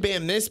 I'll give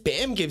Bam this.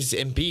 Bam gives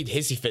Embiid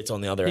hissy fits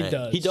on the other end.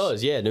 does. He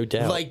does, yeah, no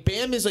doubt. Like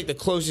Bam is like the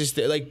closest.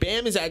 Like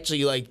Bam is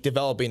actually like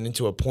developing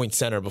into a point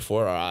center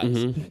before our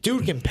eyes.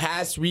 Dude can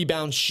pass,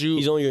 rebound, shoot.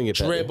 He's only gonna get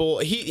better. dribble.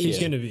 He's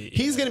gonna be.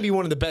 He's gonna be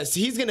one of the best.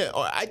 I think He's at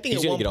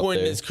gonna one get up point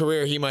in there. his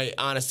career he might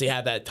honestly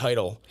have that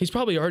title. He's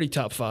probably already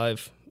top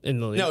 5 in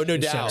the league. No in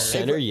doubt.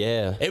 center. Center,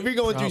 yeah. If you're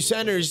going through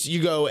centers,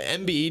 you go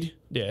Embiid,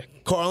 Yeah.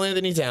 Karl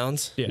Anthony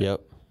Towns, Yeah.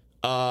 Yep.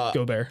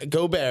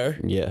 Gobert.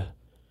 Yeah.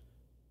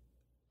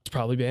 It's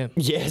probably Bam.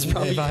 Yeah, it's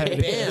probably If I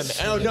had- Bam.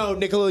 Oh no,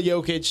 Nikola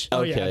Jokic.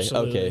 Oh, yeah, Okay,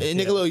 absolutely. okay. And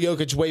Nikola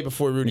Jokic way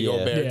before Rudy Yeah.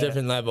 Gobert, Yeah.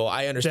 different level.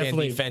 I understand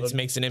Definitely, defense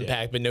makes an yeah.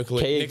 impact, but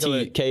Nikola,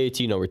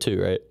 KAT number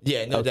 2, right?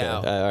 yeah, no Okay,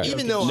 doubt. all right.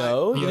 Even though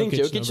No, you think Jokic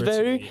Jokic's number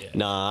better? 2, yeah.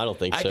 Nah, I don't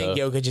think I so. think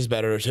Jokic is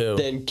better too.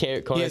 Then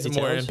Karl He has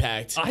Anthony more Towns?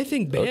 impact. I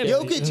think Bam.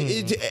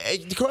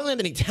 Jokic, Karl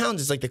Anthony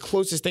Towns is like the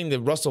closest thing to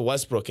Russell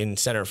Westbrook in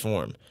center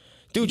form.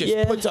 Dude just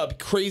Yeah. puts up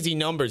crazy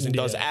numbers and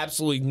does Yeah.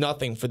 absolutely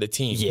nothing for the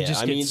team. Yeah,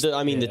 just I mean, gets- the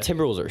yeah.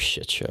 Timberwolves are a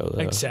shit show.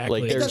 Though.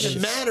 Exactly. Like, It they're doesn't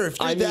just- matter if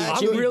you're I mean, that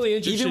I'm good. really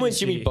interested Even when to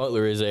Jimmy see.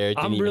 Butler is there, it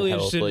didn't I'm even really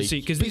help. interested like, to see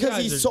because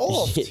Because he's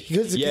soft.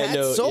 Because the cat's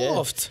no,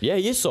 soft. Yeah,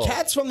 he is soft.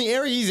 Cat's from the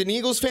area. He's an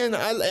Eagles fan.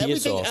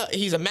 Everything. soft.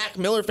 He's a Mac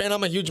Miller fan.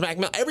 I'm a huge Mac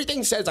Miller.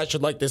 Everything says I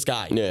should like this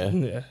guy. Yeah.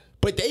 Yeah.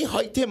 But they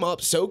hyped him up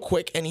so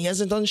quick, and he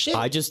hasn't done shit.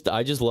 I just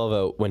love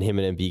it when him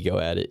and Embiid go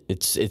at it.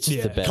 It's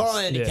Yeah. the best. Carl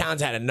Anthony Yeah.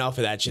 Towns had enough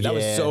of that shit. That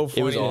was Yeah, so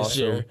funny It was this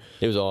awesome. year.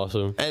 It was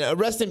awesome. And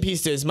rest in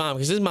peace to his mom,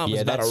 because his mom was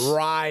Yeah, about to that's-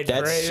 ride.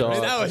 that for him.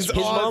 sucked. That was His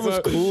mom was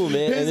awesome. cool,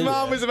 man. His And then-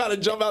 mom was about to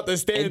jump out the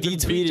stands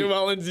and beat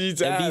Joel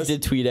Embiid's Embiid ass.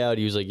 did tweet out.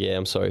 He was like, "Yeah,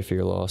 I'm sorry for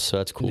your loss." So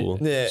that's cool.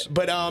 Yeah,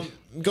 but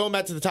going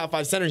back to the top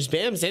 5 centers,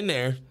 Bam's in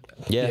there.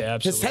 Yeah. Yeah,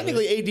 Because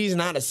absolutely. technically AD's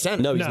not a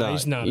center. No, he's No, not.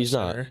 he's not. He's a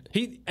not. center.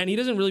 He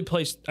doesn't really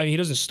play. I mean, he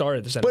doesn't start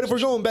at the center. But if we're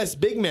going best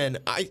big men,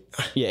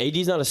 Yeah,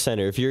 AD's not a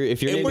center. If you're if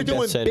we're naming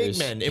doing best big centers,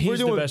 men, if He's we're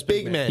the doing best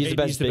big men, He's the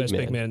best He's the big best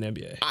man. big man in the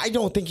NBA. I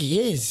don't think he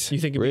is. You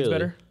think Embiid's Really?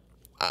 better?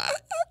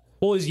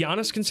 Well, is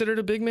Giannis considered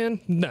a big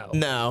man? No.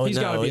 No, He's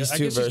gotta be. he's I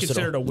too guess he's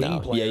considered a versatile. wing no,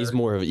 player. yeah, he's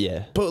more of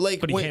a But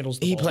like But he when handles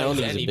the he ball. I don't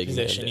plays think he's a any big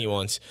man. position he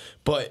wants.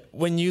 But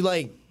when you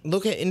like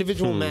look at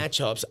individual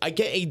matchups, I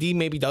get AD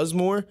maybe does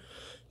more.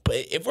 But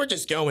if we're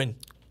just going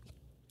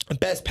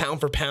best pound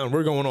for pound.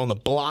 We're going on the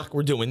block.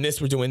 We're doing this.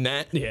 We're doing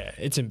that. Yeah,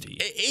 it's Embiid.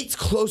 It's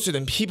closer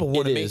than people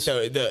want to make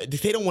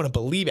they don't want to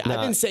believe it.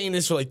 I've been saying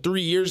this for like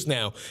 3 years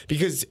now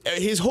because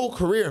his whole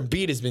career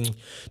Embiid has been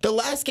the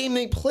last game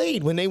they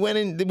played when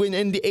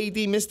the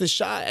AD missed the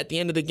shot at the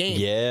end of the game.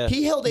 Yeah.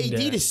 He held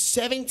AD to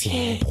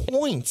 17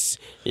 points.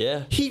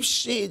 Yeah.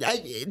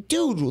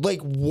 Dude,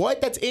 like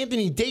what? That's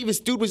Anthony Davis.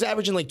 Dude was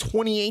averaging like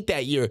 28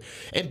 that year.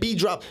 And B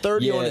dropped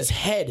 30 on his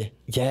head.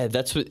 Yeah,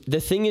 that's what the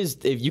thing is.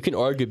 If you can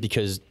argue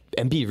because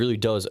Embiid really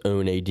does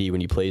own AD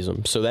when he plays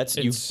him, so that's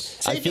you.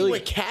 I feel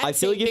like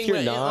if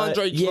you're not,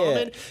 Andre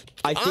Drummond,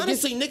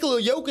 honestly,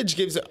 Nikola Jokic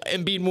gives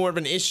Embiid more of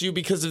an issue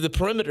because of the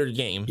perimeter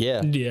game.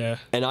 Yeah.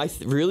 And I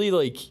really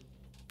like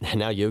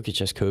now Jokic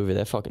has COVID.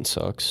 That fucking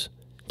sucks,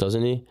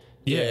 doesn't he?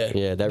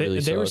 Yeah, that really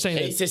sucks. They were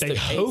saying that they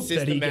hope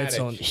that he gets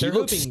on. He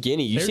looks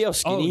skinny. You see how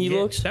skinny he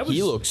looks?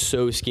 He looks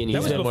so skinny.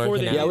 That was before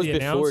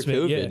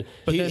COVID.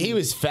 But he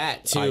was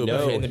fat too.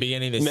 In the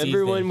beginning of the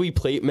season. When we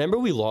played? Remember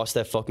we lost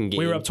that fucking game.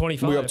 We were up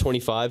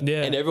 25.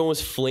 Yeah. And everyone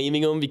was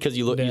flaming him because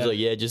he was like,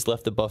 just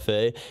left the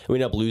buffet. We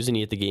ended up losing. He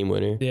hit the game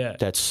winner. Yeah,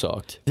 that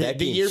sucked. The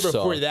year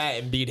before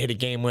that, Embiid hit a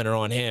game winner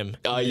on him.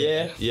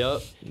 Yeah.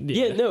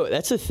 No,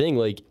 that's the thing.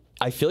 Like,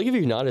 I feel like if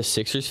you're not a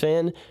Sixers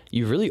fan,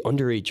 you really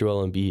underrate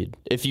Joel Embiid.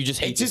 If you just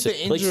hate the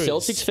like injuries.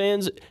 Celtics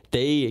fans,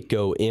 they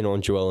go in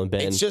on Joel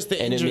Embiid. It's just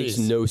the and injuries.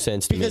 It makes no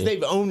sense to me. Because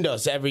they've owned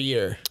us every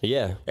year.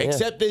 Yeah.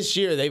 Except this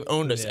year, they've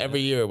owned us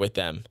every year with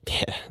them.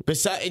 Yeah.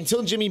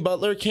 Until Jimmy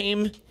Butler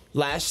came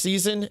last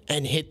season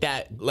and hit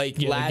that last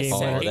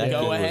second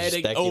go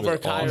ahead over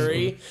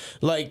Kyrie,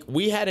 like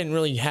we hadn't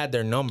really had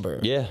their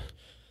number. Yeah.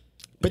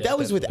 But that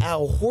was with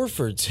Al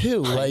Horford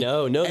too.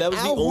 No, that was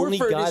Al the only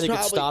Horford guy that could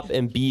probably, stop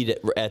Embiid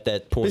at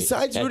that point.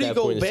 Besides Rudy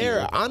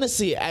Gobert,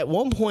 honestly, at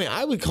one point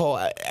I would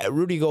call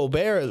Rudy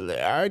Gobert.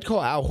 I'd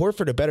call Al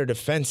Horford a better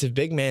defensive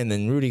big man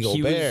than Rudy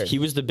Gobert. He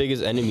was the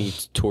biggest enemy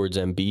towards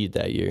Embiid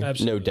that year,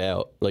 no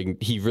doubt.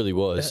 Like he really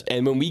was.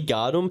 And when we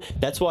got him,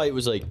 that's why it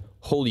was like,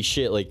 holy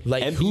shit! Like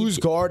Embiid, who's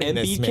guarding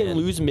this man? Embiid can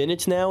lose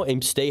minutes now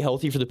and stay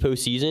healthy for the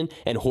postseason.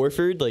 And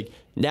Horford, like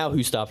now,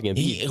 who's stopping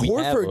Embiid?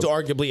 Horford's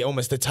arguably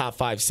almost a top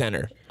 5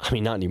 center. I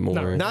mean, not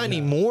anymore. Not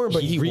anymore,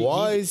 but he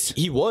was.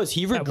 He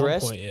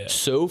regressed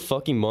so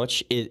fucking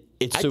much.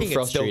 It's so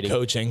frustrating. It's still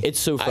coaching. It's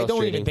so frustrating. I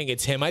don't even think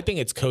it's him. I think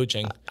it's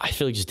coaching. I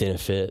feel like it just didn't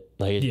fit.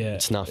 Like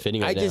it's not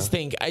fitting right now.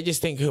 I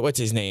just think what's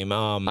his name?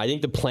 I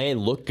think the plan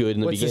looked good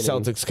in the beginning.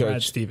 What's the Celtics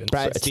coach?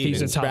 Brad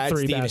Stevens. Top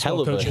 3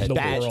 basketball coach in the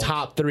world.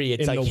 Top 3.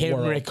 It's like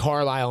him, Rick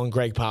Carlisle, and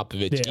Greg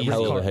Popovich.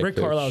 Yeah, Rick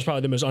Carlisle is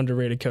probably the most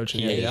underrated coach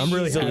in the league. I'm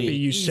really happy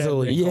you said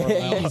Rick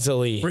Carlisle.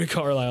 Easily. Rick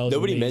Carlisle is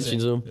Nobody amazing.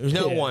 mentions him.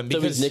 No one.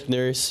 Because Nick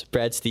Nurse,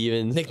 Brad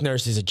Stevens. Nick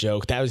Nurse is a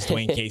joke. That was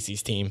Dwayne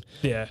Casey's team.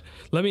 Yeah.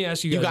 Let me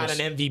ask you guys. You got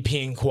an MVP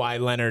in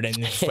Kawhi Leonard and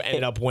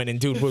ended up winning.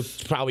 Dude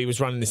probably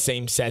was running the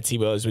same sets he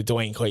was with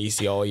Dwayne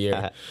Casey all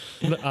year.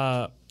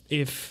 How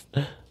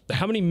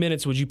many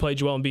minutes would you play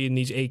Joel Embiid in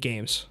these 8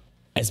 games?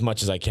 As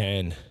much as I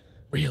can.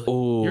 Really?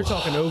 Ooh. You're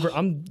talking over.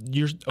 I'm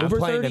over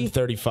playing 30? him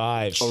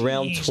 35.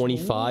 Around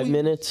 25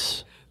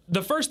 minutes.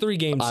 The first 3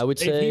 games, I would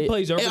say, if he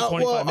plays over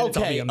 25 minutes,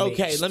 I'll be amazed.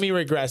 Okay, let me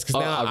regress because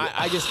now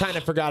I just kind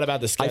of forgot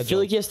about the schedule. I feel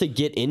like he has to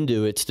get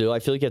into it still. I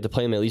feel like you have to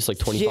play him at least like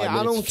 25 minutes.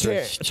 I don't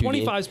care.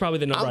 25 is probably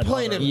the number. I'm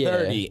playing him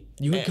 30.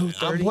 You would go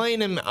 30?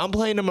 I'm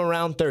playing him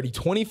around 30.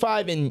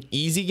 25 in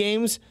easy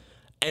games,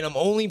 and I'm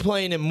only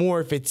playing him more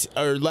if it's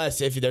or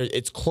less if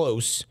it's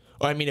close.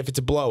 Or I mean if it's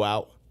a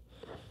blowout.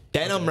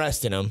 Then I'm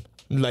resting him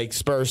like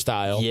Spurs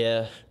style.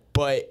 Yeah.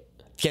 But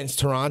against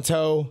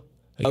Toronto.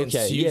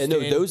 Okay,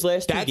 those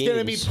last 2 games. That's going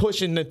to be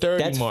pushing the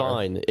 30 That's mark.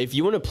 fine. If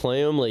you want to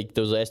play him like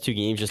those last 2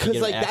 games just to get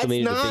him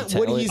acclimated to big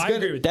talent, I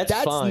agree with that.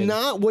 That's fine.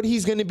 not what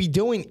he's going to be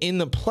doing in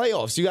the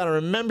playoffs. You got to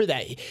remember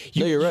that.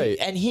 You're right.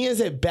 And he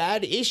has a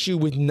bad issue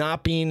with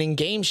not being in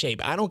game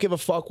shape. I don't give a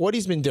fuck what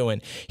he's been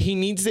doing. He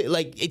needs it.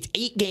 Like, it's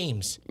 8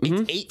 games.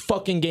 It's 8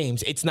 fucking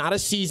games. It's not a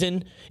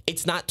season.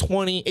 It's not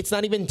 20. It's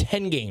not even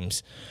 10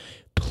 games.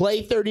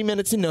 Play 30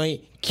 minutes a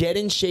night, get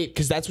in shape,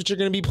 because that's what you're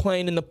going to be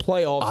playing in the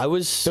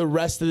playoffs the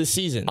rest of the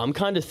season. I'm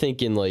kind of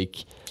thinking,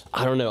 like,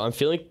 I don't know. I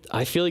feel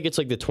like it's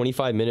like the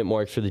 25-minute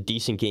mark for the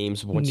decent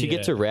games. Once you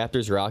get to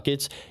Raptors,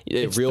 Rockets,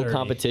 real 30.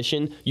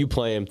 competition, you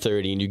play him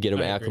 30 and you get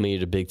him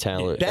acclimated to big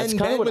talent. Ben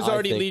was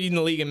already leading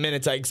the league in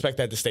minutes. I expect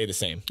that to stay the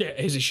same. Yeah,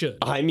 as he should.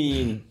 I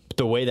mean,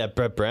 the way that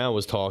Brett Brown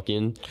was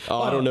talking,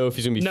 I don't know if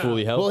he's going to be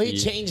fully healthy. Well, he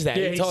changed that.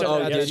 Yeah, he talked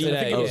about yesterday. yesterday.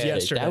 I think it was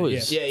yesterday. That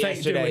was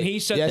yesterday. When he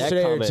said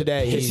yesterday or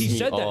today. He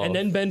said that, and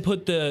then Ben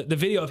put the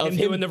video of him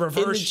doing the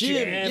reverse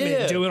jam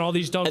and doing all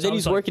these dunks. And then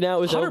he's working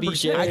out with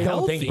LBJ. I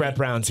don't think Brett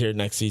Brown's here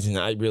next season.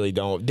 I really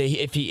don't.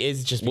 If he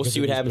is, just we'll see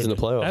what happens in the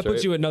playoffs. That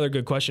puts you another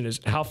good question: is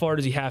how far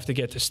does he have to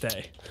get to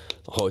stay?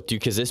 Oh, dude,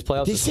 because this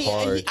playoffs is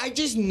hard. I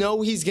just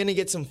know he's gonna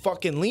get some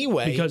fucking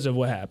leeway because of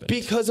what happened.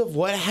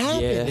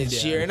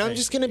 This year, and I'm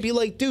just gonna be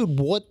like, dude. dude,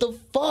 what the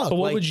fuck? But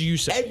what would you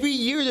say? Every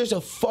year there's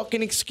a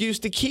fucking excuse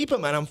to keep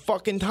him, and I'm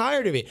fucking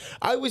tired of it.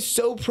 I was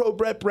so pro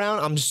Brett Brown.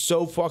 I'm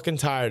so fucking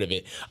tired of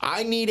it.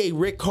 I need a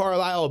Rick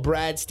Carlisle, a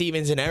Brad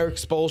Stevens, an Eric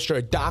Spoelstra,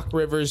 a Doc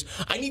Rivers.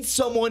 I need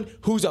someone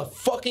who's a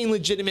fucking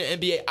legitimate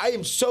NBA. I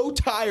am so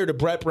tired of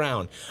Brett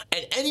Brown.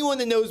 And anyone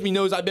that knows me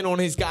knows I've been on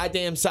his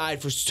goddamn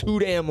side for too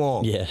damn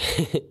long. Yeah.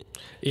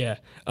 Yeah.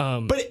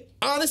 But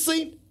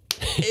honestly,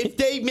 if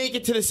they make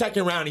it to the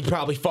second round, he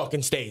probably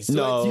fucking stays. So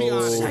No. let's be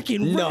honest.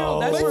 Second No.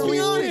 round. That's Let's where Let's we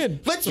be honest. win.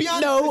 Let's be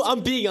honest. No, I'm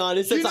being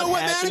honest. You That's know not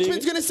what happening.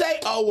 management's going to say?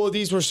 Oh, well,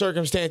 these were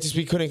circumstances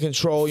we couldn't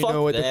control,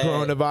 Fuck with that. the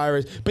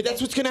coronavirus. But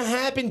that's what's going to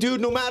happen,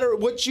 dude. No matter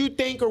what you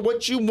think or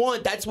what you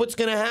want, that's what's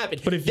going to happen.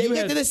 But if they you get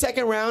had- to the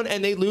second round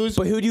and they lose.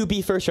 But who do you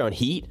beat first round?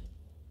 Heat?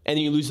 And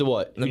then you lose to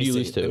what? Who do you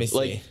lose to? Let me see.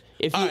 Like,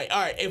 if you, all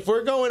right. If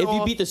we're going if you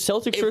off, beat the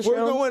Celtics if first we're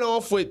round? going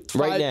off with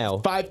Right now.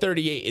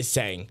 538 is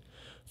saying.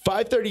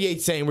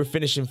 538 saying we're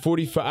finishing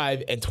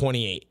 45 and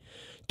 28.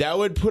 That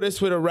would put us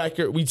with a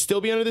record. We'd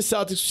still be under the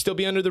Celtics. We'd still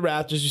be under the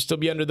Raptors. We'd still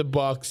be under the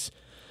Bucks.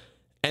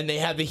 And they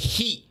have the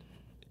Heat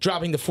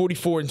dropping to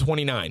 44 and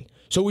 29.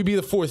 So we'd be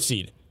the fourth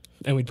seed.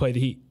 And we'd play the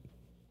Heat.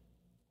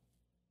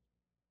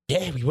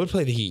 Yeah, we would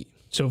play the Heat.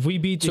 So if we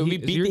beat the so if we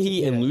Heat, beat the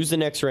Heat and lose the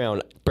next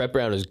round, Brett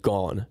Brown is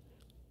gone.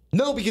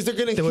 No, because they're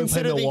going to Then we play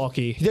consider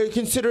Milwaukee. They're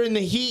considering the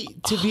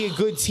Heat to be a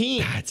good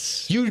team.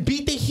 You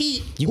beat the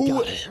Heat,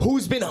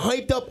 who's been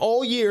hyped up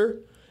all year,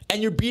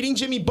 and you're beating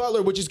Jimmy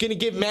Butler, which is going to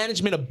give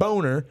management a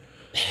boner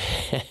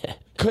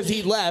because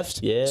he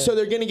left. Yeah. So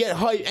they're going to get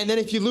hyped, and then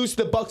if you lose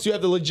to the Bucks, you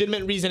have the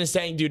legitimate reason of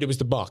saying, "Dude, it was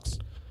the Bucks."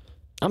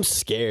 I'm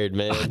scared,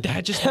 man.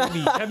 that just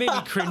made me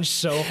cringe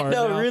so hard.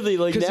 No, now. really,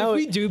 like, 'Cause now- if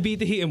we do beat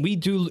the Heat and we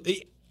do,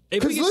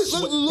 if we Because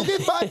get look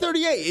at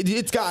 538.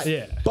 It's got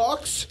Yeah.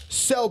 Bucks,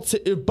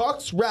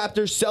 Bucks,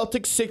 Raptors,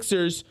 Celtics,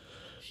 Sixers,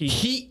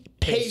 Heat,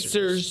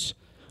 Pacers.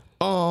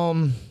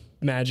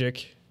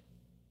 Magic.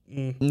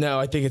 No,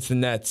 I think it's the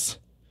Nets.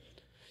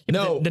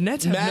 No, the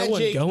Nets have no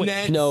one going.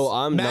 Nets, No,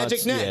 I'm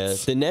Magic not.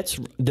 Nets. Yeah, the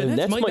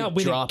Nets might might not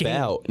win a drop game.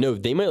 out. No,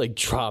 they might like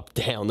drop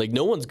down. Like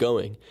no one's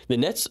going. The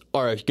Nets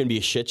are going to be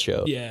a shit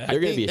show. Yeah. they're I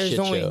going to think be a there's shit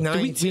only show.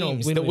 9 we don't-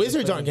 teams. we The don't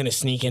Wizards play aren't going to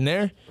sneak in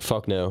there.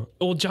 Fuck no.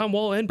 Well, John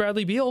Wall and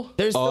Bradley Beal.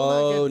 They're still not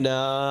Oh gonna,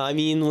 nah. I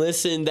mean,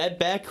 listen, that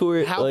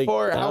backcourt. How like,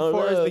 far? I How don't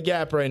far is know. the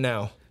gap right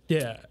now?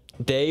 Yeah.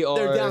 They are.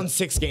 They're down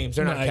 6 games.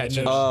 They're not No,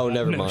 catching. no. Oh,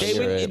 never No mind. They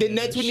You're would, right. the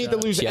Nets would need to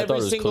lose See, I thought it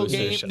every was single closer.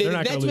 game. They're The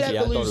not Nets gonna would lose have it. to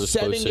I thought it lose was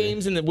 7 closer.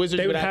 games, and the Wizards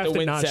They would would have to have to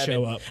win not 7.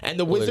 show up. And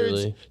the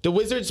Literally.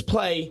 Wizards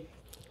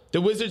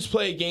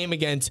play a game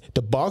against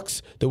the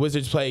Bucks. The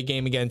Wizards play a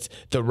game against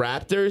the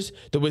Raptors.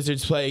 The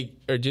Wizards play,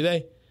 or do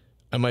they?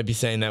 I might be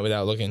saying that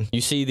without looking.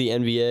 You see the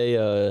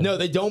NBA. No,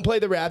 they don't play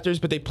the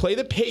Raptors, but they play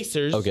the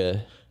Pacers.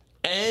 Okay.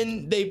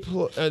 And they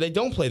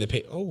don't play the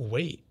Pacers. Oh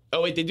wait,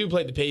 they do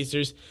play the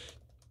Pacers.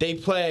 They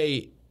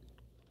play.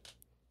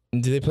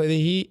 Do they play the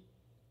Heat?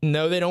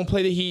 No, they don't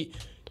play the Heat.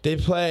 They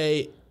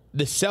play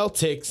the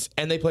Celtics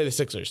and they play the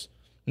Sixers.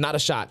 Not a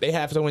shot. They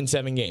have to win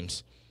 7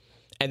 games,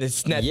 and the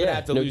Nets would Yeah,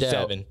 have to no lose doubt.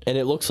 7. And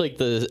it looks like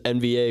the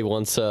NBA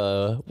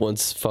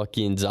wants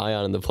fucking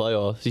Zion in the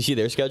playoffs. You see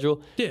their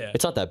schedule? Yeah.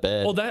 It's not that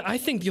bad. Well, I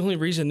think the only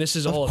reason this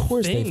is all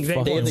course a they thing.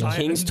 fucking- They have the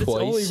Zion- Kings it's the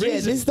only twice. Yeah,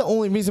 reason. this is the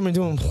only reason we're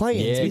doing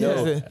play-ins yeah,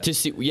 because no. the- To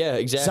see, yeah,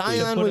 exactly.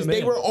 Zion put was. him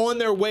They in. were on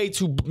their way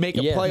to make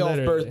a Yeah, playoff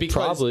literally. berth because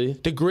Probably.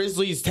 the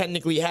Grizzlies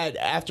technically had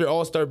after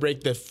All-Star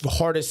break the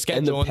hardest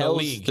and schedule the in the Pels,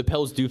 league. the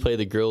Pels do play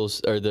the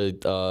Girls or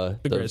the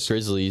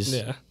Grizzlies.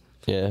 Yeah.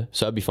 Yeah,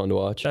 so that'd be fun to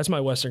watch. That's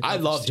my Western I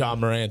Conference love team. John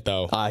Morant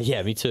though.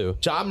 Yeah, me too.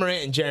 John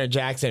Morant and Jaren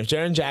Jackson. If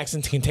Jaren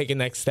Jackson can take a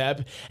next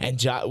step, and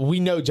we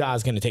know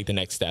Ja's going to take the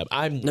next step.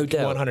 I'm No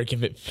doubt.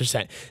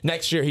 100%.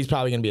 Next year, he's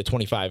probably going to be a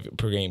 25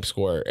 per game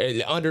scorer,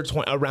 under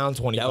 20, around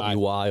 25. That would be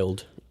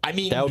wild. I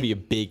mean, That would be a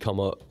big come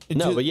up.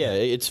 No, Dude, but yeah,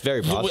 it's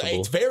very possible.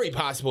 it's very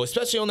possible,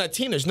 especially on that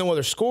team. There's no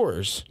other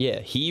scorers.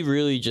 Yeah, he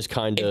really just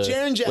kind of If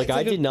Jaren like I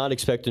Jackson- did not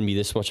expect him to be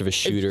this much of a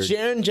shooter. If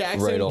Jaren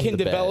Jackson right off can the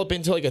bat. develop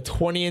into like a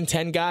 20 and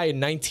 10 guy, a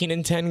 19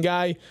 and 10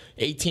 guy,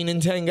 18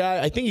 and 10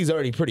 guy, I think he's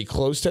already pretty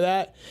close to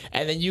that.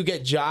 And then you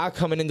get Ja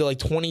coming into like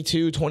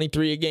 22,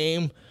 23 a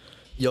game.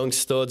 Young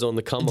studs on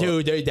the come up.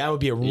 Dude, that would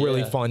be a really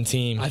Yeah. fun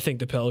team. I think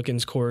the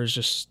Pelicans core is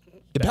just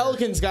The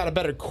Pelicans got a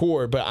better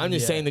core, but I'm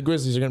just Yeah. saying the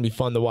Grizzlies are going to be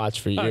fun to watch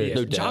for years. yeah.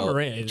 No John doubt.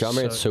 Morant is John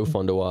Morant's so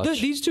fun to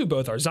watch. These two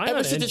both are. Zion Ever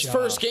and since his Ja.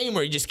 first game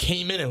where he just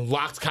came in and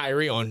locked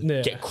Kyrie on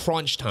Yeah. get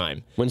crunch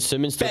time. When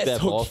Simmons took Best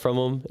that hook. ball from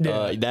him,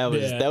 Yeah.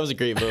 that was a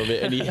great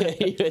moment, and he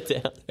went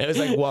down. It was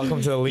like,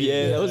 welcome to the league.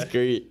 Yeah, that was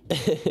great.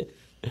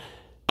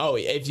 Oh,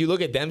 if you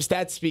look at them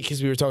stats,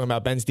 because we were talking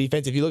about Ben's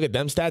defense, if you look at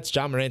them stats,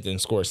 John Morant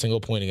didn't score a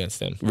single point against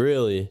them.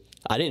 Really,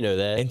 I didn't know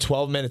that. In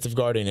 12 minutes of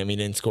guarding him, he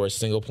didn't score a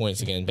single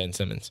points against Ben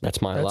Simmons. That's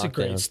my That's lockdown. a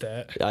great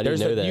stat. I didn't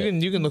know that.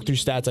 You can look through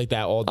stats like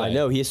that all day. I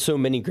know he has so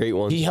many great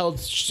ones. He held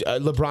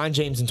LeBron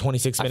James in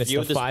 26 minutes forget to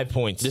what this- 5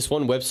 points. This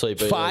one website,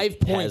 but 5 like,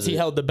 points. has He it.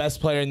 held the best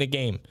player in the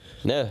game.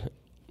 Yeah,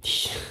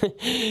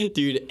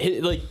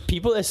 Dude, like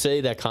people that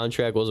say that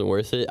contract wasn't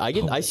worth it,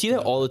 I see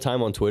that all the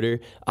time on Twitter.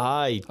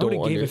 I would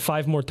don't have gave it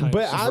 5 more times.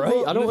 But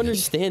I don't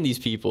understand these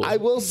people. I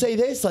will say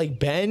this, like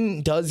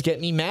Ben does get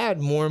me mad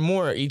more and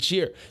more each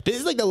year. This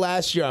is like the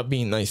last year I'm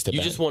being nice to You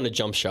Ben. just want a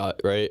jump shot,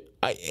 right?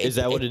 Is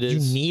that what it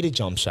is? You need a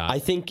jump shot. I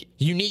think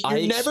you're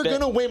never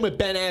gonna win with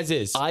Ben as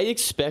is. I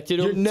expected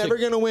him. You're never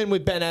gonna win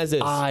with Ben as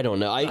is. I don't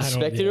know. I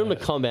expected him to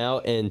come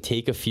out and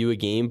take a few a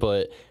game,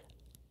 but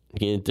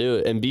he didn't do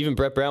it. And even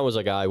Brett Brown was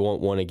like, I want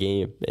one a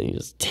game, and he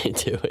just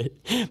didn't do it.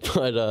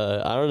 But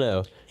I don't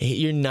know.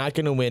 You're not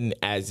going to win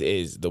as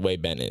is the way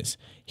Ben is.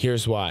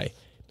 Here's why.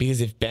 Because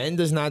if Ben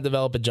does not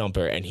develop a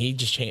jumper and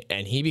he's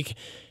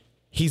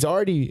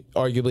already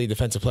arguably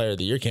defensive player of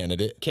the year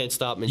candidate. Can't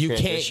stop him in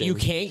transition. You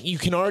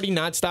can already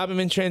not stop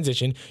him in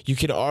transition.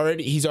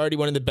 He's already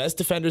one of the best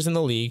defenders in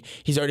the league.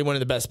 He's already one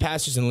of the best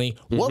passers in the league.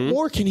 Mm-hmm. What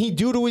more can he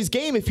do to his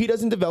game if he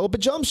doesn't develop a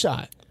jump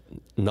shot?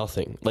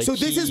 Nothing. Like so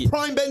this is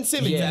prime Ben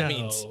Simmons. Yeah. That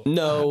means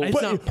no.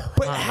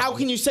 But how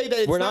can you say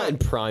that we're not in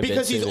prime?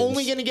 Because Ben he's Simmons.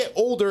 only going to get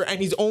older, and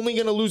he's only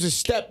going to lose a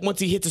step once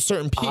he hits a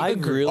certain peak. I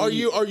really. Are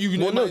you?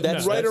 Well, no,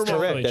 that's right or wrong?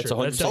 correct. That's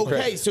 100%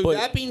 correct. Okay, so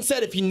that being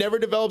said, if he never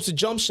develops a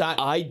jump shot,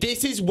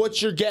 this is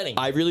what you're getting.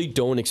 I really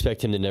don't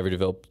expect him to never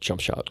develop jump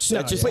shots.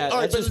 That's just what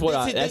I'm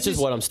standing on. This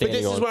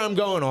is what I'm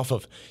going off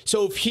of.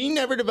 So if he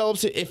never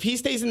develops it, if he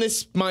stays in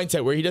this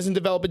mindset where he doesn't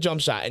develop a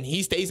jump shot and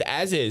he stays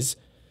as is,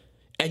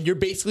 and you're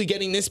basically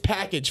getting this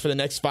package for the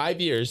next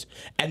 5 years,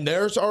 and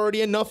there's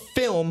already enough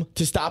film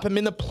to stop him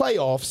in the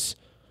playoffs.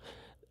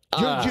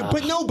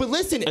 But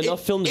listen,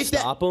 enough film to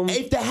stop him.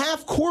 If the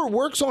half court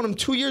works on him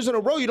 2 years in a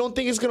row, you don't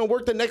think it's going to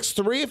work the next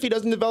 3 if he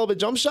doesn't develop a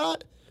jump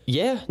shot?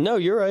 Yeah, no,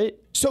 you're right.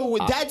 So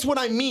that's what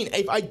I mean.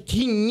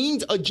 He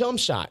needs a jump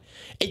shot.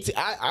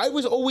 I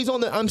was always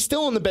I'm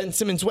still on the Ben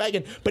Simmons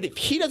wagon, but if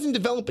he doesn't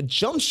develop a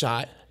jump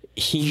shot,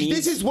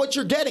 this is what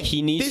you're getting.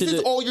 This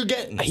is all you're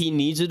getting. He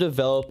needs to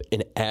develop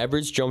an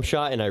average jump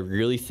shot, and I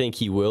really think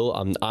he will.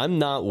 I'm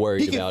not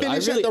worried about it. He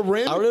can finish at the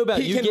rim. I don't know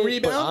about he can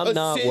rebound, but I'm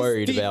not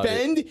worried about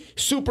it. Defend,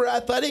 super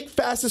athletic,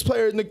 fastest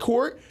player in the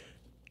court.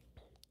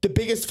 The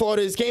biggest flaw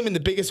to his game and the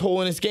biggest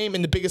hole in his game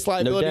and the biggest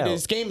liability to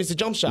his game is the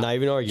jump shot. Not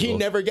even arguable. He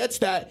never gets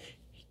that.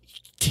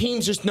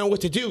 Teams just know what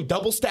to do.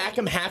 Double stack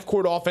him, half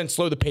court offense,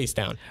 slow the pace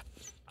down.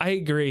 I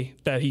agree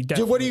that he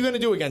definitely. Dude, what are you going to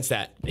do against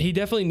that? He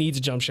definitely needs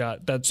a jump shot.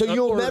 So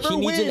you'll never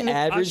win. An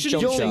average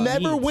jump shot. You'll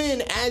never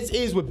win as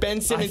is with Ben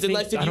Simmons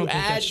unless if you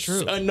add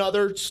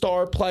another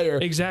star player.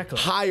 Exactly.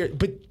 Higher,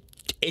 but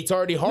it's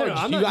already hard.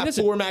 You got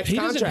 4 max contracts. He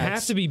doesn't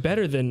have to be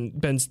better than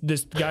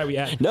this guy we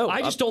had. No,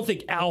 I just don't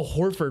think Al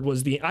Horford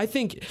was I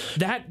think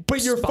that.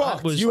 But you're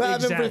fucked. You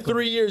have him for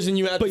 3 years, and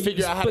you have to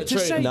figure out how to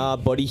trade him. Nah,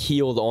 buddy,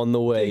 healed on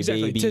the way,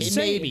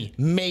 baby.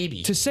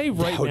 Maybe. To say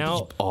right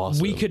now,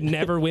 awesome. we could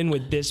never win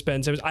with this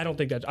Ben Simmons.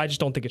 I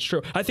just don't think it's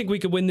true. I think we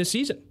could win this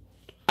season.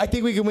 I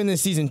think we can win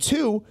this season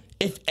too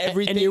if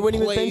everything and you're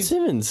winning plays, with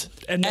Ben Simmons.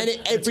 And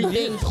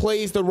everything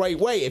plays the right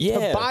way.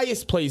 If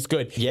Tobias plays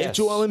good. Yes. If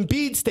Joel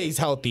Embiid stays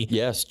healthy.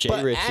 Yes, Jay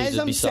but Rich as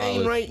I'm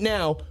saying solid. right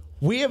now,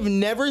 we have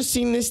never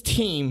seen this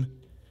team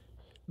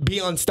be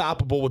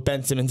unstoppable with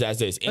Ben Simmons as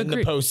is in the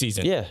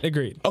postseason. Yeah.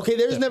 Agreed. Okay,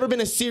 there's never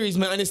been a series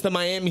minus the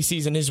Miami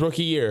season, his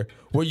rookie year,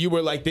 where you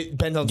were like,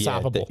 Ben's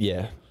unstoppable.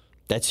 Yeah,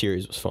 that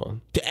series was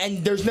fun.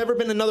 And there's never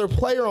been another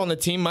player on the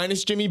team,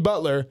 minus Jimmy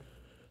Butler,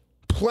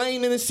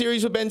 playing in a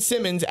series with Ben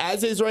Simmons,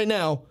 as is right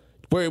now,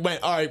 where it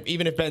went, all right,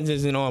 even if Ben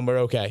isn't on, we're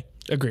okay.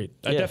 Agreed.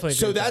 I definitely agree.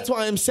 So that's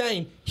why I'm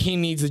saying he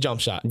needs a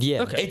jump shot.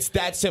 Yeah. Okay. It's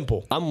that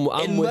simple. I'm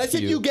Unless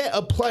with if you get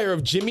a player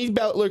of Jimmy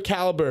Butler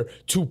caliber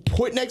to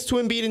put next to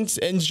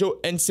Embiid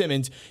and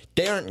Simmons,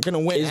 they aren't going to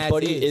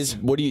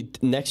win.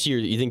 Next year,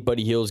 you think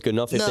Buddy Hield is good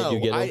enough if they do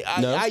get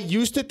him? I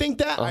used to think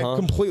that. I'm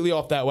completely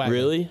off that wagon.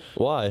 Really?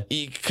 Why?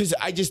 Because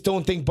I just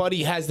don't think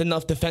Buddy has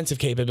enough defensive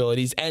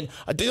capabilities. And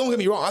don't get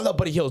me wrong, I love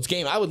Buddy Hield's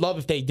game. I would love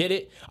if they did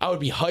it. I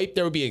would be hyped.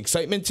 There would be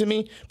excitement to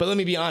me. But let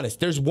me be honest.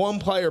 There's one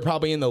player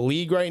probably in the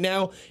league right now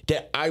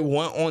that I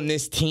want on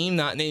this team,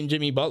 not named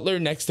Jimmy Butler,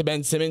 next to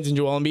Ben Simmons and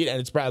Joel Embiid, and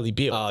it's Bradley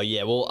Beal. Oh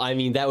yeah, well I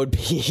mean that would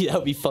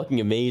be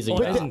fucking amazing.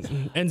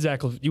 And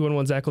Zach, you wouldn't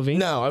want Zach LaVine?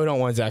 No, I don't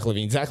want Zach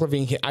LaVine. Zach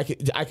LaVine,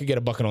 I could get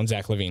a bucket on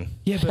Zach LaVine.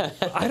 Yeah,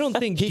 but I don't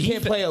think he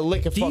can't play a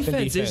lick of fucking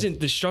defense. Defense isn't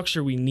the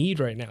structure we need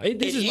right now.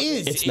 It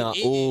is. It's not.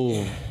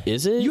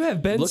 Is it? You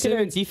have Ben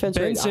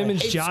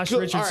Simmons, Josh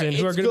Richardson,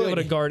 who are going to be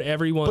able to guard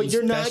everyone's. But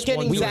you're not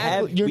getting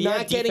Zach. You're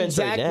not getting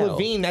Zach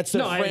LaVine. That's the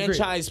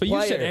franchise player.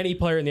 But you said any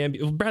player in the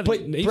NBA.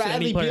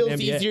 Bradley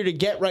Beal's easier to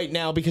get right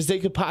now because they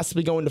could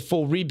possibly go into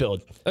full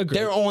rebuild. Agreed.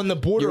 They're on the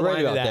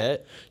borderline of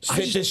that.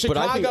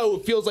 Chicago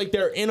feels like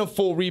they're in a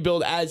full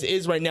rebuild as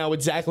is right now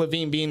with Zach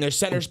LaVine being their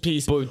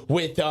centerpiece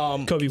with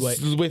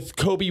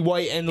Kobe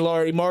White and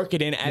Lauri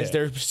Markkanen as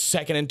their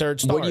second and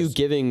third stars. What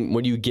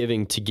are you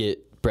giving to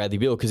get Bradley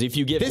Beal? Because if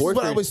you give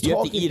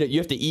Horford, you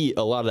have to eat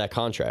a lot of that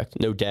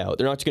contract, no doubt.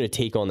 They're not just going to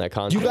take on that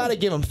contract. You got to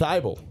give him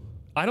Thibault.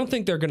 I don't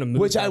think they're going to move.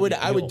 which I would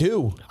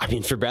do. I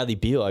mean, for Bradley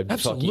Beal, I'd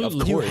Absolutely.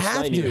 fucking, of You course. have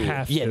not even- to. You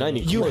have Yeah, to. not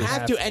even You close.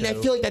 have to, and I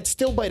feel like that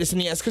still bite us in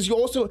the ass because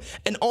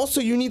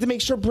you need to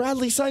make sure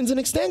Bradley signs an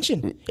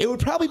extension. It would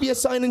probably be a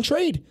sign and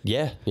trade,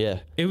 Yeah.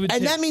 It would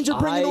and take- that means you're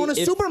bringing on a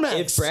if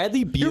supermax.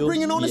 Bradley Beal- you're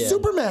bringing on a yeah.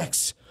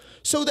 supermax.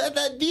 So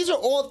that these are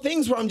all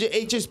things where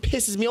it just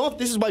pisses me off.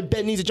 This is why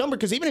Ben needs a jumper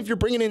because even if you're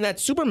bringing in that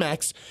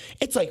supermax,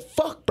 it's like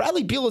fuck.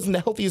 Bradley Beal isn't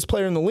the healthiest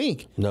player in the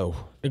league. No.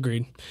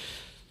 Agreed.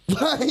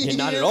 Like, Not you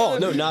at know, all.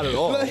 No, not at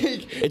all. Like,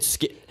 It's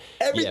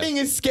everything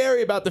is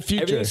scary about the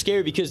future. Everything's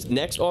scary because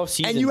next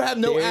offseason And you have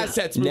no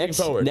assets moving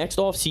forward. Next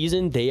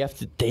offseason, they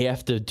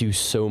have to do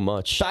so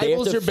much. They have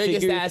Thybulle's to your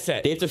biggest figure-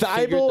 asset. They have to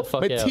figure it the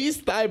fuck out. Matisse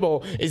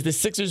Thybulle is the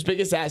Sixers'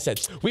 biggest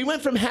assets. We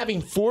went from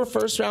having 4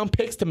 first-round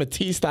picks to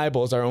Matisse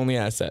Thybulle is our only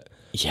asset.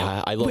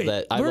 Yeah, I love Wait,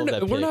 that. I love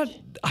that we're pick. not.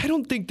 I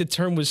don't think the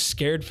term was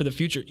scared for the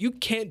future. You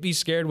can't be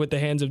scared with the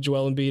hands of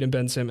Joel Embiid and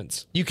Ben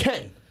Simmons. You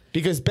can.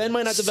 Because Ben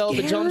might not develop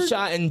a jump Scared?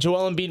 shot and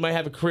Joel Embiid might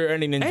have a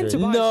career-ending injury.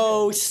 Tobias-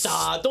 No,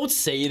 stop! Don't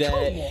say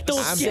that. Don't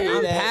I'm, say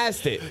I'm that.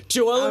 past it.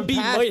 Joel I'm Embiid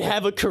past might it.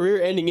 have a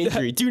career-ending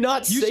injury. Do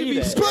not You say should be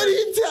that. But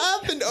it's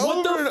happened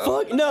What over and the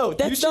over. fuck? No,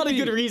 that's should not a be-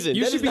 good reason.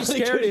 you That should is be not a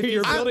scared good if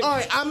you're reason. building- All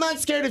right, I'm not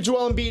scared of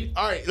Joel Embiid.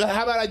 All right,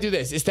 how about I do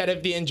this instead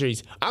of the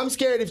injuries? I'm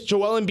scared if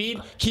Joel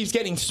Embiid keeps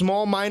getting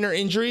small, minor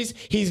injuries,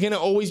 he's going to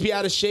always be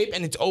out of shape,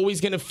 and it's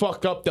always going to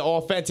fuck up the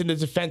offense and the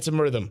defensive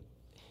rhythm.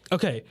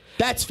 Okay.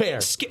 That's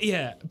fair.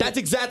 Yeah. That's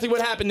exactly what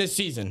happened this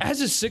season.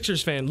 As a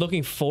Sixers fan,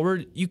 looking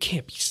forward, you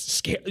can't be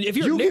scared. If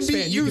you're You a Knicks can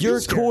be- fan, you- you Your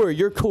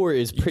scared. core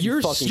is pretty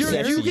You're fucking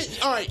scared.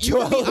 sexy. All right, you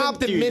can be Joel, dude.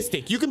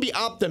 optimistic. You can be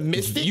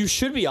optimistic. You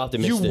should be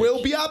optimistic. You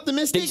will be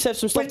optimistic. They just have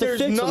some stuff but to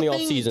there's fix on the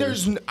nothing- offseason.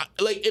 There's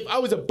like if I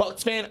was a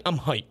Bucks fan, I'm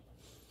hyped.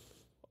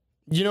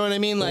 You know what I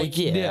mean? Like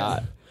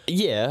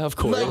Yeah, of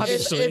course. Like,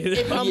 Obviously.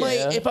 if I'm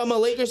Yeah. if I'm a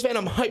Lakers fan,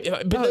 I'm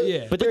hyped. But,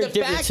 yeah. But there are the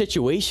different fact-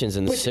 situations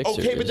in the Sixers.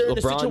 Okay, but they're in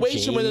a LeBron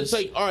situation where James. it's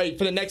like, all right,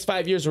 for the next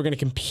 5 years, we're going to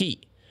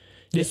compete.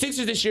 The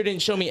Sixers this year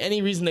didn't show me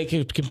any reason they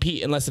could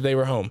compete unless they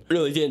were home.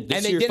 really didn't. This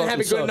And they year didn't have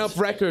a fucking good sucks. enough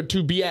record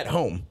to be at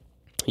home.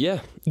 Yeah.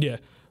 Yeah.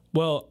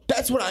 Well,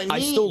 That's what I mean. I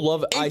still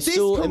love- If I this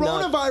still am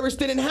not- coronavirus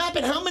didn't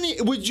happen, how many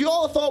would you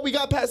all have thought we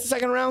got past the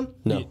second round?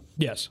 No.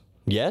 yes.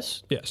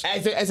 Yes. Yes.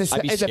 As a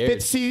I'd be as a scared.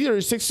 fifth seed or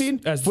a sixth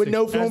seed As with the-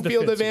 no as home the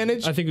field fifth seed.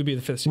 advantage. I think it would be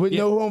the fifth seed. With Yeah.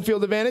 no home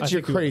field advantage, I you're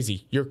think we would.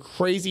 crazy. You're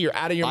crazy. You're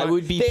out of your I mind.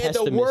 would be They had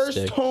the worst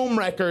pessimistic. home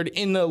record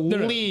in the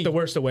No, league. the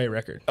worst away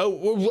record.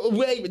 Oh,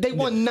 wait, they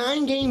won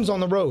 9 games on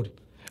the road.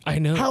 I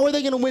know. How are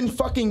they going to win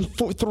fucking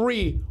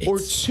 3 or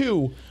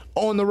 2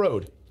 on the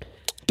road?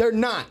 They're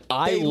not.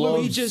 I They love-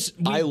 lose.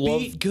 we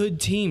beat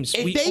good teams.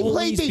 If we they always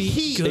played the beat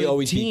Heat- good They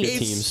always beat good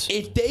teams. teams.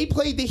 If they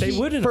played the They Heat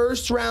wouldn't.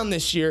 first round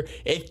this year,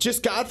 if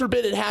just God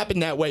forbid it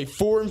happened that way,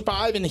 4 and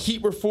 5, and the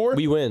Heat were 4,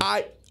 We win.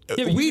 but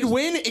you we'd just-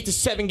 win. It's a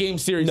 7-game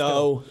series.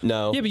 No.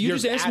 No. Yeah, but you You're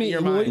just asked out of me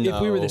your what- mind.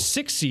 if we were No. the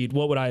 6th seed,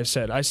 what would I have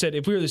said? I said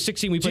if we were the 6th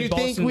seed, we Do played you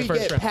Boston think in we the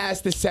first get round.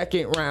 past the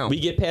second round? We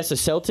get past the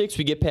Celtics.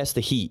 We get past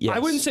the Heat. Yes. I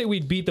wouldn't say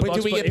we'd beat the but Bucks,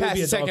 do we get it would past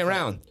be the a second dogfight.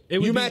 round? It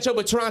would You be- match up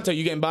with Toronto,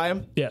 you getting by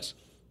them? Yes.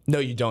 No,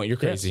 you don't. You're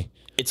crazy.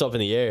 It's up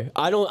in the air.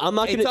 I'm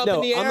not It's gonna. up No,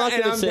 in the I'm air, not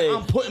and gonna say.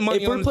 I'm putting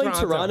money if we're on playing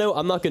Toronto.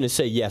 I'm not gonna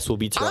say yes. We'll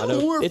beat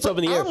Toronto. It's up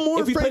in the air. I'm more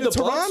if we play afraid the of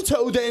Bucks,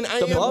 Toronto than I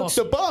am Bucks?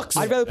 the Bucks.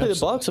 I'd rather play the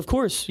Bucks, of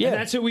course. Yeah, And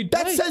that's who we'd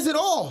That play. says it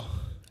all.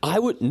 I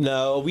would.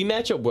 No, we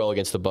match up well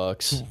against the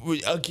Bucks.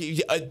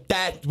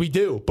 That we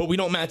do, but we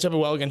don't match up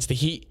well against the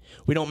Heat.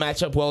 We don't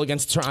match up well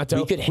against Toronto.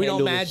 We could handle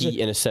don't the match Heat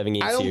in a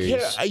 7-game I don't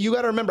series. care. You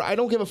got to remember, I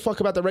don't give a fuck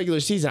about the regular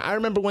season. I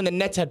remember when the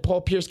Nets had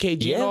Paul Pierce, KG,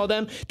 and Yeah. all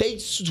them. They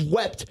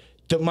swept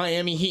the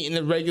Miami Heat in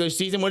the regular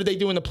season. What did they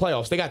do in the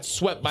playoffs? They got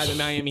swept by the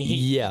Miami Heat.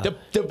 Yeah.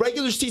 The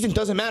regular season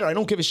doesn't matter. I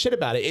don't give a shit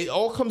about it. It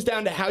all comes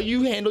down to how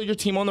you handle your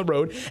team on the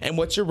road and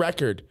what's your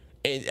record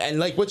and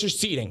like what's your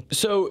seeding.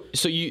 So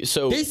This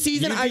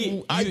season,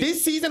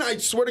 this season, I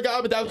swear to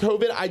God, without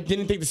COVID, I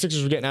didn't think the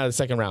Sixers were getting out of the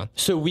second round.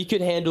 So we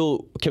could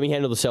handle. Can we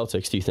handle the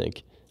Celtics? Do you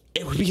think?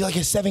 It would be like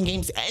a 7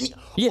 games.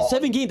 Yeah,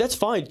 7 games. That's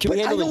fine. Can But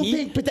we I handle don't the Heat?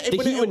 think. But the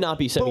Heat would not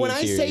be 7 But when game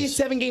I series.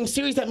 say a 7-game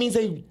series, that means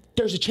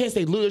there's a chance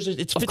they lose.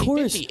 It's 50-50.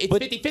 course, It's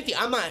but 50-50.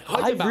 I'm not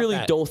hyped I about really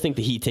that. don't think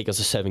the Heat take us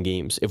to 7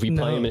 games if we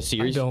play them in a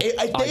series. I don't. If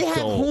they I have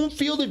don't. home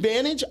field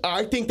advantage,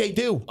 I think they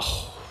do.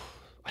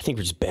 I think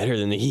we're just better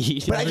than the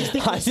Heat. But I just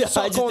think we suck just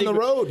on think the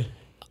road.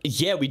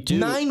 Yeah, we do.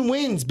 9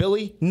 wins,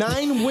 Billy.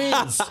 9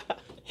 wins.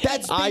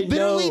 That's I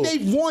literally know.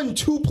 they've won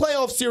 2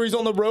 playoff series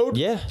on the road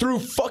Yeah. through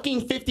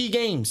fucking 50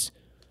 games.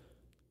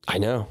 I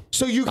know.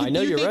 So you I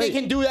know you you're think they right.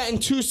 can do that in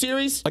 2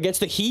 series? Against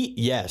the Heat,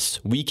 yes,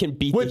 we can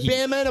beat With the Heat.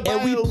 Bam Adebayo-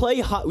 And we play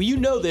hot. You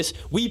know this.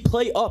 We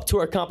play up to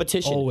our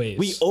competition. Always.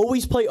 We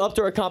always play up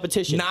to our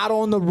competition. Not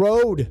on the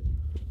road.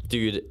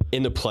 Dude,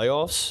 in the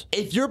playoffs,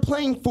 If you're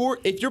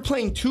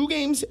playing 2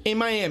 games in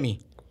Miami,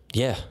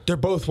 yeah. they're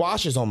both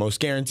washes almost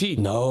guaranteed.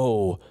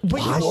 No. But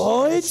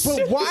What?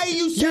 But why are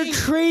you saying You're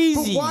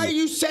crazy. But why are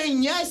you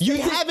saying yes? They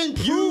think- haven't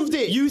proved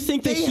it. You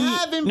think the they Heat?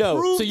 haven't No.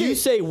 proved So you it.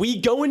 say we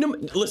go into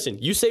listen.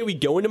 You say we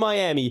go into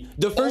Miami.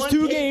 The first On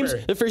 2 paper. games.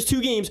 The first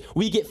 2 games,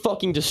 we get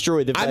fucking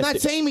destroyed. I'm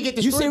not saying we get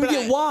You destroyed, say we but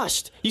get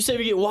washed. You say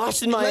we get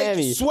washed in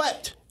Miami. Like,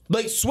 swept.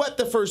 Like, swept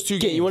the first 2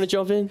 games. Okay, you want to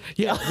jump in?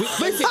 Yeah.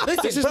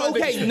 Listen, bro,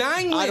 okay,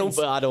 9 wins.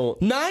 I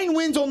don't. 9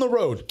 wins on the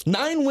road.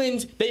 9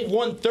 wins. They've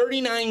won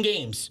 39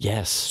 games.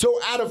 Yes. So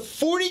out of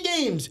 40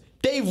 games,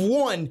 they've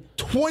won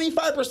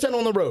 25%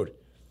 on the road.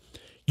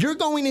 You're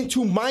going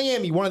into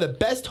Miami, one of the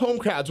best home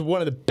crowds, with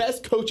one of the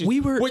best coaches,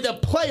 with a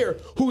player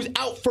who's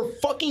out for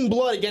fucking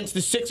blood against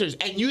the Sixers,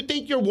 and you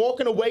think you're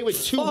walking away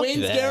with 2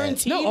 wins that.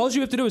 guaranteed? No, all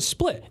you have to do is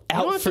split. You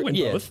don't have to win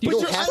both. You But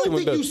don't I have don't to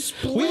win think you both.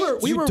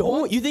 split. You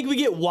don't. You think we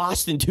get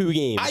washed in 2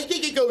 games? I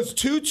think it goes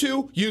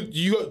 2-2.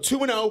 You go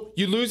 2-0.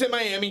 You lose at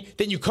Miami.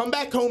 Then you come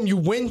back home. You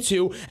win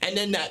 2, and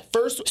then that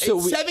first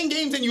 7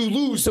 games, and you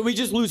lose. So we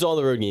just lose all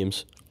the road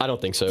games. I don't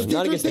think so.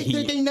 Not against the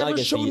Heat. They Not never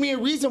against showed the Heat. me a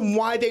reason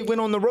why they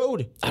went on the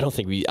road. I don't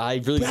think we. I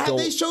really Have don't.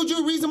 they showed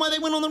you a reason why they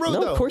went on the road?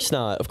 No, though? of course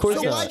not. Of course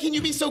So not. why can you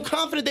be so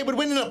confident they would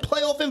win in a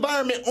playoff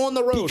environment on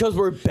the road? Because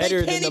we're better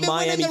They than can't the even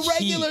win in Miami the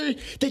regular.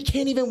 They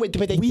can't even win,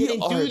 but they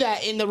didn't do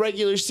that in the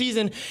regular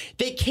season.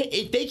 They can't.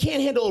 If they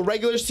can't handle a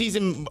regular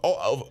season.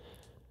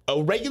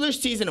 A regular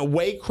season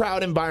away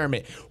crowd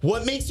environment.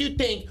 What makes you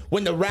think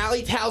when the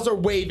rally towels are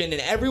waving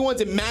and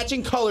everyone's in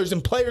matching colors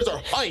and players are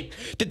hyped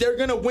that they're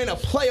going to win a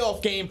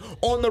playoff game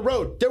on the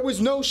road? There was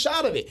no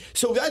shot of it.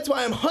 So that's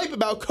why I'm hype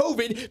about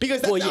COVID,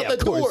 because that's out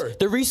the door.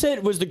 The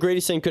reset was the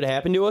greatest thing could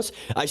happen to us.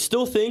 I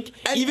still think,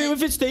 even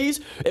if it stays,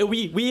 and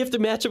we have to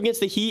match up against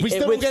the Heat We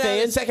still with don't get out of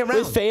the fans. second round.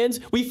 With fans,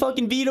 we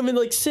fucking beat them in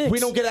like 6. We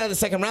don't get out of the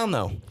second round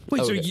though.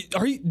 Wait, so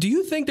Okay. do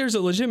you think there's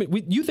a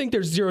legitimate? You think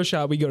there's zero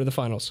shot we go to the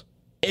finals?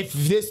 If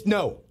this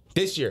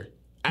year.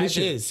 As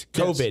year. is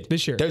COVID. Yes,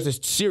 this year. There's a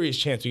serious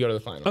chance we go to the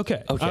finals.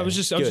 Okay. I was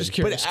just curious.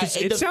 But 'cause I-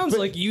 it the- sounds but-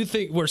 like you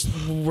think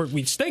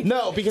we stink.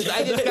 No, because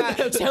I just got.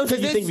 It sounds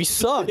like you think we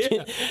suck.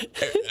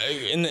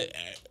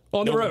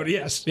 On the road,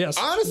 yes.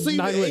 Honestly,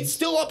 9 it's wins.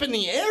 still up in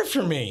the air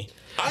for me.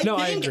 I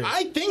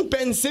agree. think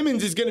Ben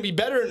Simmons is going to be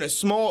better in a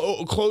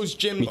small, closed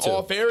gym too.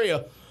 off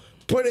area.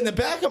 But in the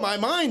back of my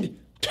mind,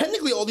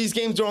 technically all these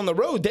games are on the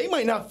road. They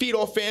might not feed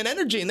off fan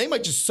energy, and they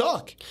might just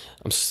suck.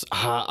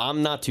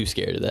 I'm not too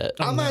scared of that.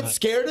 I'm not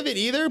scared of it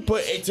either,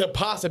 but it's a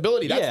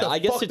possibility. That's Yeah, the I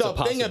guess fucked it's a up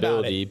thing about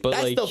possibility, it. but,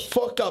 That's like- the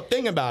fucked up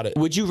thing about it.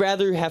 Would you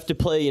rather have to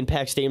play in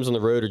packed stadiums on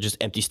the road or just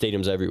empty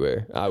stadiums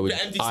everywhere? I'd rather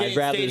the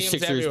stadiums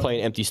Sixers everywhere. play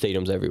in empty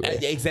stadiums everywhere.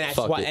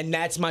 Exactly. Fuck it. And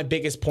that's my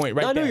biggest point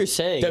right there. I know what you're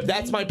saying.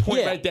 That's my point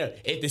Yeah. right there.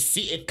 If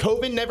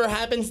COVID never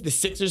happens, the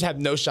Sixers have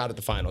no shot at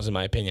the finals, in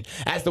my opinion.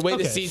 As the way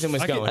the season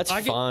was going. That's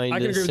fine I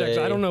can to agree with that. 'Cause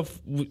say. I don't know if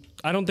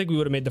I don't think we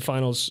would have made the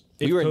finals.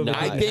 If We were COVID not.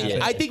 hadn't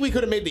happened. I think we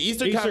could have made the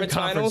Eastern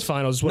Conference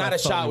Finals would Not a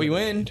have shot fun we with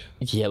win.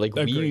 Yeah, like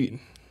Agreed.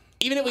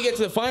 Even if we get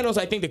to the finals,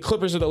 I think the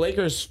Clippers or the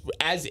Lakers,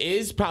 as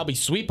is, probably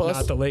sweep us.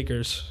 Not the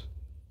Lakers.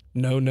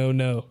 No.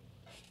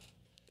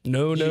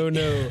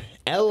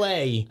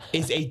 LA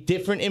is a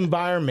different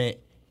environment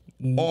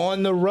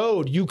on the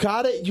road. You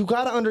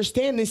gotta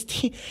understand this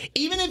team.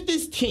 Even if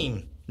this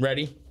team,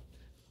 ready?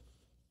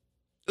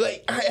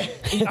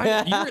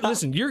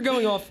 Listen, you're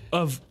going off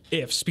of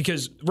ifs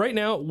because right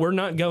now we're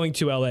not going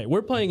to LA.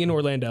 We're playing in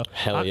Orlando.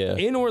 Hell yeah.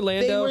 In they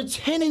Orlando. were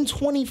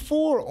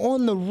 10-24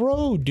 on the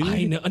road, dude.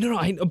 I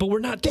know, but we're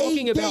not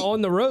talking about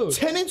on the road.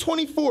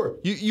 10-24.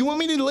 You want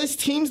me to list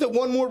teams that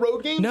won more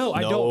road games? No,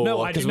 I don't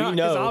know. I do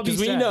not. Because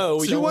we know.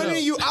 We You don't want know.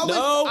 me to?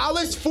 I'll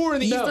list 4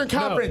 in the No, Eastern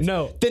Conference.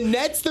 no. The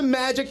Nets, the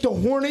Magic, the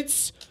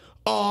Hornets,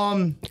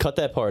 Cut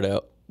that part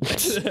out.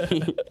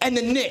 and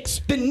the Knicks.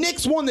 The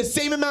Knicks won the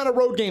same amount of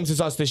road games as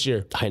us this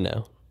year. I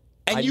know.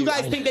 And you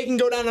guys think they can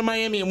go down to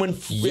Miami and win?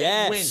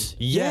 Yes.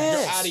 You're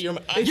out of your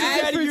mind. It's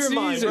out of your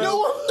mind, bro.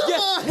 No, I'm not.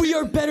 Yes, we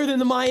are better than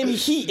the Miami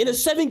Heat. In a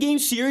 7-game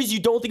series, you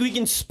don't think we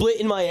can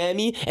split in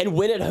Miami and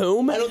win at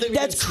home? I don't think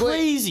That's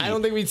crazy. I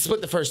don't think we'd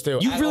split the first 2.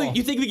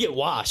 You think we get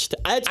washed?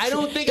 I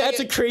don't think that's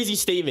a crazy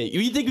statement.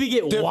 You think we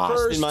get the washed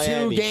first in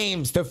Miami? 2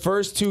 games. The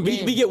first 2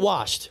 games. We get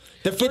washed.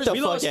 Get the fuck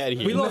out of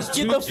here. we lost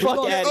Get two- the we fuck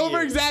lost- out of You're here.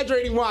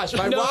 over-exaggerating wash.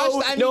 By No,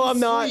 washed, I mean no, I'm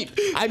not. sweep.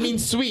 I mean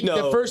sweep.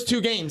 No. The first 2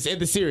 games in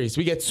the series,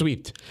 we get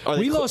swept.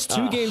 We lost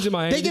 2 games in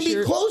Miami. They can this be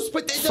year. close,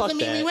 but that Fuck doesn't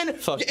mean we that. win.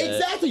 Fuck that.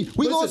 Exactly.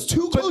 We Listen, lost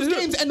 2 but close let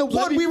games, and the let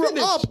one me we were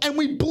finish. up, and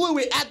we blew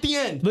it at the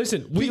end.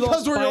 Listen, we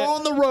because lost we were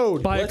on the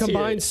road. by Let's a hear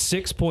combined it.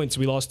 6 points.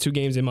 We lost 2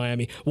 games in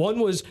Miami. One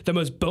was the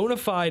most bona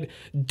fide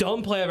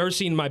dumb play I've ever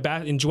seen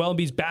in Joel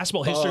Embiid's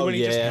basketball history when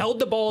he just yeah. held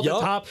the ball at Yup.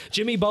 the top.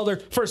 Jimmy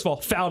Butler, first of all,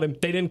 fouled him.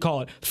 They didn't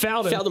call it.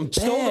 Fouled him.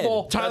 Stole bad. the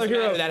ball. Tyler Doesn't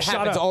matter, Hero that shot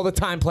happens up. all the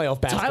time. Playoff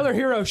basketball. Tyler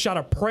Hero shot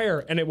a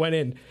prayer and it went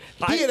in.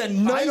 He had a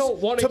nice. I don't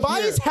want to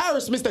Tobias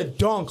Harris missed a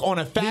dunk on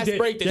a fast did.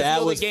 break to That seal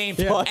the was game,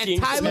 fucking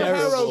and Tyler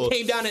terrible. Hero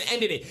came down and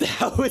ended it.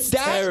 That was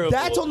terrible.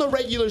 That's on the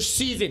regular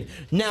season.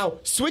 Now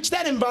switch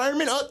that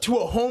environment up to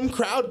a home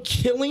crowd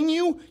killing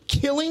you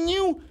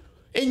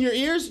in your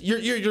ears.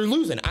 You're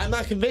losing. I'm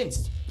not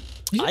convinced.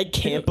 I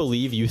can't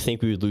believe you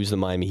think we would lose the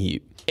Miami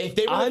Heat. If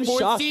they were I'm the 4th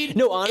shocked. seed,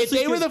 No, honestly,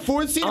 if they were the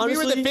 4th seed and we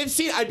were the honestly, 5th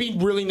seed, I'd be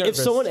really nervous.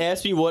 If someone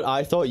asked me what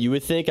I thought you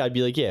would think, I'd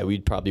be like, yeah,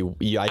 we'd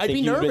probably. I I'd think be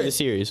you would nervous. win the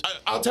series.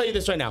 I'll tell you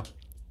this right now.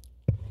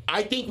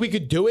 I think we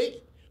could do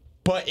it,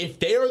 but if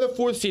they are the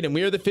 4th seed and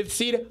we are the 5th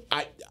seed,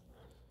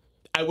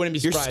 I wouldn't be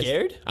You're surprised.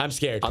 scared? I'm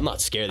scared. I'm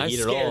not scared of the I'm Heat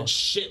scared at all.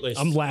 shitless.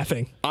 I'm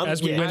laughing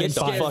as we Yeah, went get in the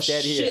five. fuck out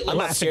of here. Shitless. I'm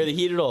not scared of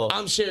the Heat at all.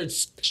 I'm scared.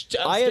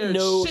 I have scared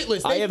no-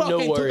 shitless. I They have no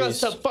fucking took us worries.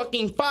 to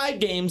fucking 5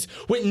 games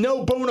with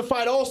no bona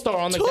fide all-star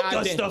on the Took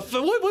goddamn. us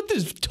to what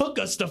this took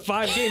us to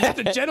 5 games? That's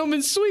a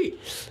gentleman's suite.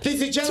 This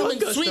is a gentleman's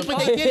Took us sweep, to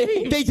but 5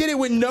 games. they did it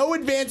with no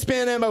advanced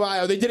Bam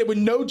Adebayo. They did it with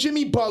no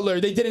Jimmy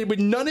Butler. They did it with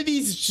none of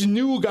these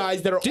new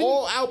guys that are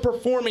all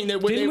outperforming.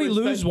 Didn't we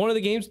lose one of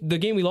the games? The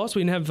game we lost,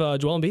 we didn't have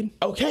Joel Embiid.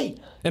 Okay.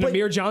 And but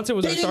Amir Johnson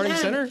was they our didn't starting have-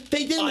 center?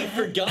 They didn't. I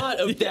forgot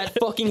of that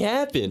fucking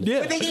happened.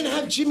 Yeah. But they didn't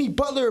have Jimmy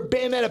Butler or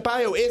Bam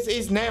Adebayo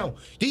is now.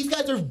 These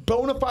guys are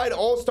bona fide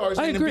all-stars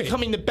I and agree.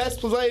 becoming the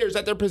best players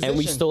at their position. And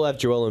we still have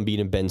Joel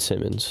Embiid and Ben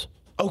Simmons.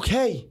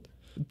 Okay.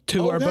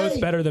 Two are both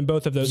Okay. better than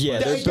both of those.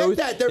 Yeah, players. I they're get both.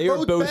 that. They're they are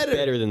both both better.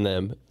 better than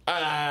them.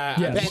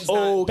 Ben's,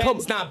 Oh, not, come-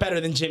 Ben's not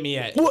better than Jimmy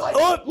yet.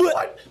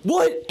 What?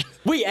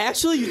 Wait,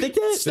 actually, you think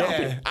that?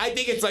 Yeah, I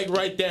think it's like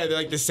right there. They're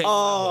like the same.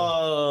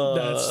 Oh,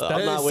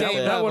 I'm not with same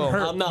it. that one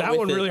hurt. I'm not that with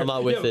one it. really I'm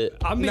not hurt. with it.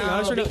 I'm being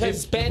honest No, right now.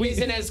 because If Ben we-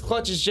 isn't as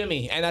clutch as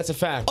Jimmy, and that's a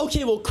fact.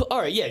 Okay, well, all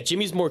right, yeah,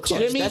 Jimmy's more clutch.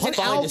 Jimmy's That's an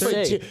fine alpha,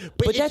 to say.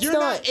 but if that's you're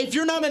not, if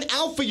you're not an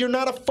alpha, you're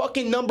not a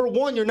fucking number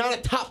 1. You're not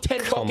a top 10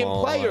 fucking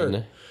on.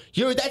 player.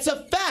 That's a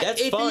fact.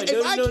 That's if fine. if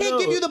No, I no, can't no.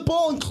 give you the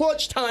ball in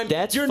clutch time,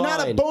 That's you're not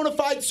a fine. bona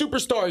fide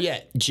superstar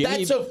yet.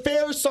 Jimmy- That's a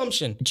fair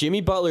assumption.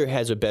 Jimmy Butler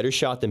has a better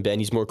shot than Ben.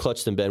 He's more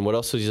clutch than Ben. What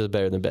else is he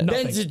better than Ben?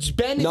 Nothing.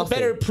 Ben is a Nothing.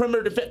 better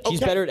perimeter defender.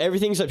 He's better at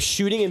everything except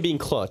shooting and being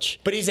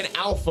clutch. but he's an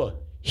alpha.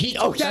 He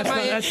took that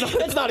Miami.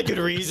 That's not a good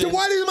reason.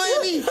 Why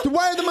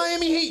are the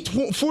Miami Heat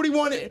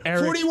 41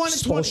 Eric 41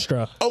 and 20?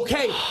 Spoelstra.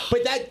 Okay,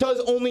 but that does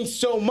only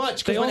so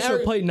much. They also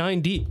Eric, play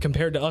 9 deep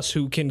compared to us,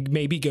 who can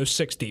maybe go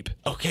 6 deep.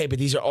 Okay, but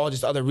these are all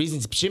just other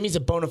reasons. Jimmy's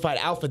a bona fide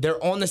alpha.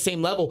 They're on the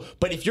same level.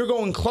 But if you're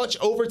going clutch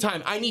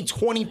overtime, I need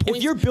 20 points.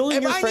 If you're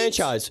building your I need-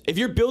 franchise, if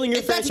you're building your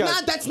If that's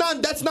franchise,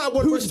 that's not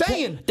what we're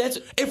saying. that's-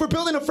 if we're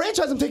building a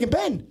franchise, I'm taking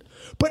Ben.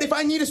 But if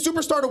I need a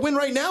superstar to win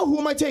right now, who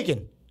am I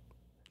taking?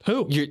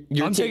 Who? you're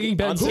I'm taking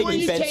Ben I'm Simmons. Who are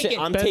you taking taking?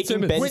 I'm Ben taking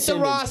Simmons. Ben With the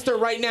Simmons. roster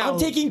right now. I'm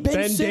taking Ben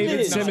Ben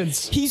David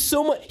Simmons. He's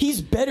so much.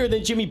 He's better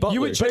than Jimmy Butler. You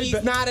would But trade he's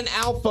Ben- not an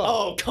alpha.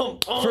 Oh, come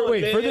on. For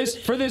man. this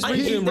I reason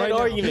hate that right now.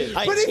 argument.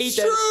 I But it's hate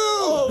that. true.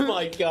 Oh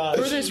my god.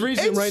 For this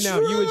reason It's right now,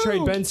 you would true.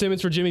 trade Ben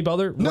Simmons for Jimmy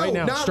Butler No, right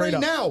now, not straight right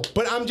up. now.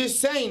 But I'm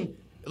just saying,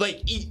 like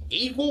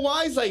equal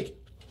wise, like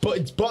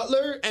but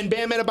Butler and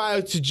Bam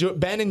Adebayo to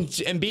Ben and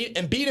Embiid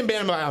and Bam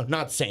Adebayo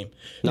not the same.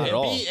 Not at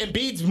all.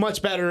 Embiid's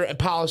much better at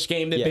polished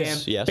game than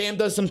Yes, Bam. yes. Bam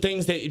does some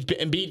things that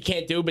Embiid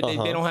can't do, but they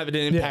don't have an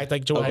impact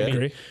like Joel I Embiid.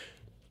 agree.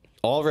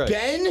 All right.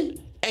 Ben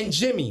and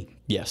Jimmy.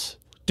 Yes.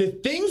 The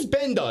things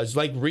Ben does,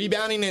 like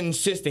rebounding and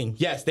assisting,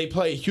 yes, they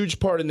play a huge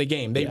part in the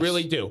game. They Yes.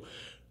 really do.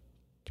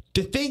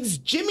 The things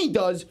Jimmy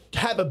does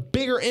have a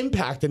bigger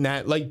impact than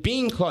that, like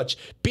being clutch,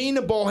 being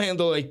a ball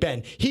handler like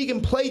Ben. He can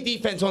play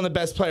defense on the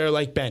best player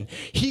like Ben.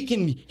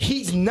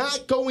 He's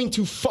not going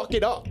to fuck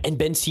it up. And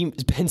Ben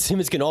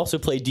Simmons can also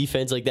play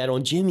defense like that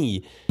on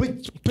Jimmy.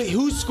 But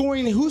who's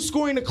scoring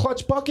a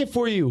clutch bucket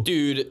for you?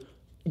 Dude,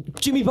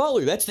 Jimmy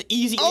Butler. That's the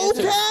easy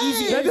answer. Okay.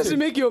 Easy That answer. doesn't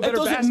make you a better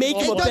That doesn't make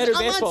him a basketball better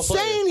I'm basketball not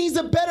player. saying he's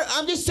a better.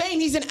 I'm just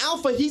saying he's an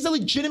alpha. He's a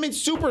legitimate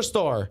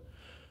superstar.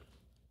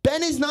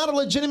 Ben is not a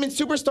legitimate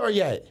superstar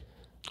yet.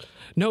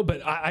 No,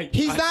 but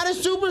He's not a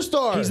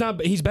superstar. He's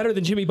not. He's better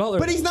than Jimmy Butler.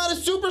 But he's not a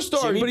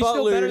superstar. Jimmy But he's still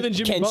Butler better than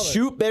Jimmy can Butler.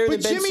 shoot better than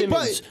But Ben Jimmy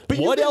Simmons. but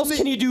you What can else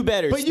can you do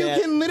better? But you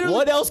Stat? can literally.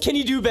 What else can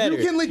you do better?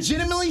 You can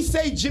legitimately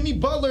say Jimmy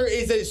Butler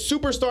is a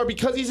superstar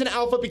because he's an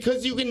alpha,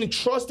 because you can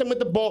trust him with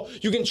the ball,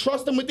 you can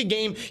trust him with the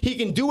game. He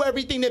can do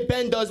everything that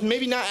Ben does,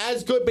 maybe not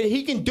as good, but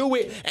he can do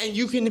it, and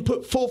you can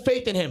put full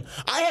faith in him.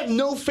 I have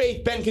no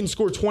faith Ben can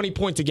score 20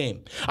 points a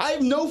game. I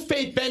have no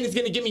faith Ben is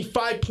going to give me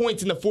 5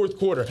 points in the fourth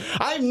quarter.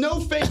 I have no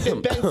faith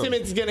that Ben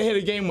Simmons is going to hit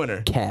a game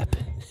winner. Cap.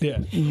 yeah.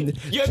 You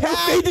have no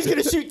faith he's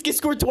gonna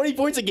score 20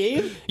 points a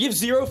game? You have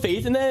zero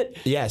faith in that?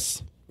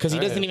 Yes, because he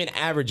doesn't even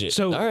average it.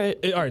 So All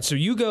right. So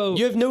you go.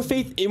 You have no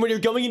faith in when you're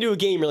going into a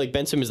game. You're like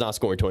Ben Simmons not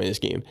scoring 20 in this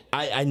game.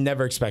 I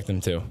never expect him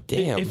to.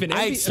 Damn. If an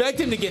I NBA expect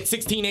him to get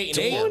 16, 8,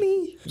 and 8.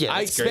 20? Yeah, I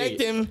that's expect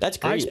great. him. That's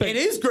great. It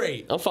is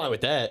great. I'm fine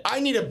with that. I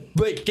need a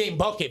big game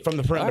bucket from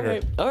the All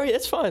perimeter. right,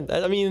 that's fine.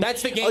 I mean,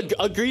 That's the game.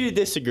 Agree to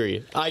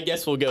disagree. I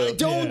guess we'll go.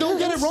 Don't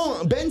get it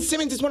wrong. Ben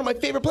Simmons is one of my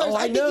favorite players. Oh,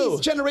 I think know.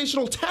 he's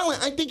generational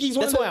talent. I think he's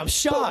one That's of the, why I'm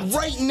shocked. But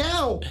right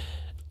now,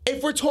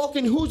 if we're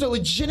talking who's a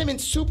legitimate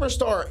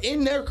superstar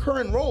in their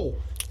current role,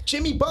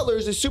 Jimmy Butler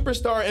is a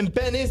superstar and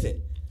Ben isn't.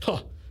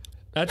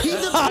 That's He's a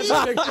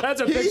beast.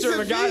 that's a He's picture a of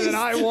a guy that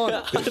I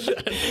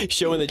want.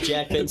 Showing the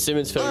Jack Ben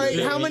Simmons photo. All right,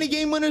 how many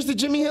game winners did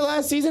Jimmy hit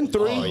last season?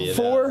 3,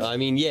 4. I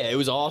mean, yeah, it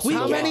was awesome.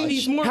 How to many? watch.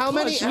 He's more How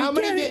many? clutch. How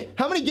We many? get it.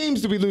 How many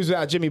games did we lose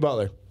without Jimmy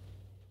Butler?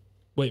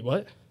 Wait,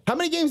 what? How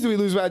many games did we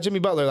lose without Jimmy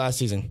Butler last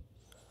season?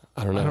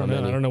 I don't know. I don't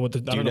know. I don't know what the.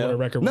 I don't know what a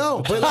record.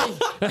 No, was.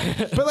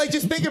 but like,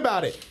 just think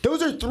about it.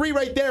 Those are 3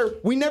 right there.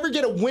 We never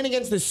get a win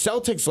against the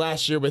Celtics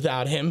last year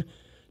without him.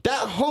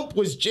 That hump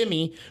was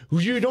Jimmy.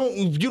 You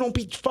don't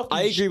beat fucking.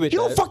 I agree with you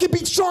that. don't fucking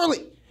beat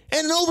Charlotte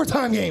in an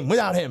overtime game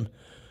without him.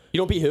 You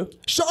don't beat who?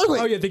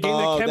 Charlotte. Oh yeah, the game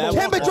Oh, that that Kemba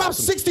was Kemba drops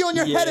awesome. 60 on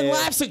your head and Yeah.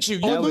 laughs at you.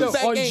 You That lose was-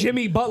 that on game.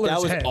 Jimmy Butler's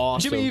That was head.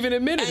 awesome. Jimmy even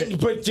admitted it.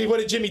 But what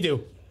did Jimmy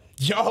do?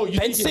 Yo, you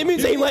Ben think-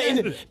 Simmons ain't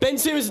letting Ben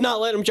Simmons is not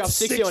letting him drop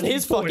 60 on 60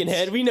 his fucking points.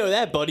 head. We know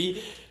that,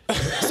 buddy.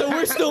 So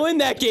we're still in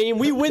that game.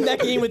 We win that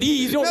game with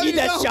ease. You don't No, need you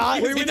that don't.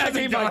 shot. We win that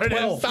game by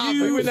 12. Stop.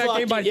 We win that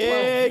game by 12.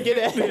 Yeah, get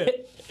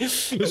ahead.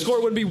 The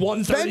score would be Ben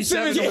 137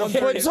 Simmons to is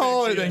 130. foot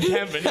taller than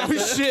Kevin. No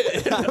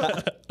shit.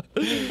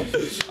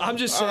 I'm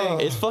just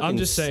saying. It's fucking. I'm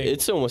just saying.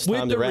 It's almost With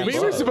time the to wrap We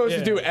up. were supposed Yeah.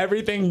 to do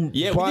everything.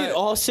 Yeah, but we did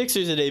all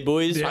Sixers today,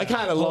 boys. I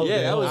kind of love Yeah,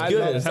 it. that was I good.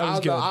 love it. That was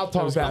good. I'll That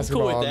talk was good. I'm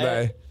basketball cool all with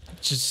that. day.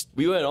 just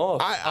We went off.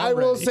 I I'm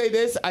will ready. say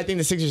this. I think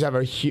the Sixers have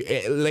a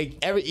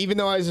like even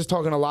though I was just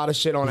talking a lot of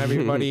shit on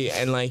everybody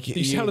and like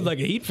you sounded like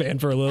a Heat fan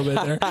for a little bit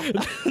there.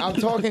 I'm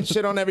talking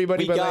shit on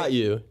everybody, we but got like,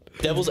 you.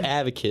 Devil's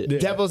advocate.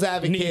 devil's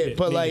advocate. Need it,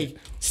 but need like it.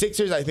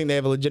 Sixers, I think they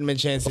have a legitimate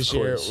chance this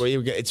year. course.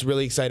 It's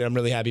really exciting. I'm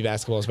really happy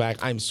basketball's back.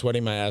 I'm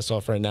sweating my ass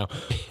off right now.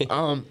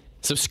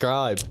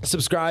 Subscribe.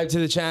 Subscribe to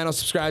the channel.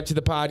 Subscribe to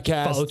the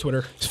podcast. Follow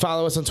Twitter.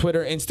 Follow us on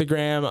Twitter,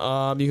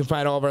 Instagram. You can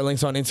find all of our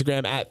links on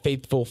Instagram at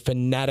Faithful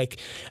Fanatic,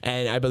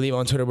 and I believe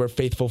on Twitter we're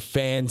Faithful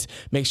Fans.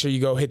 Make sure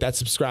you go hit that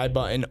subscribe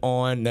button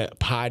on the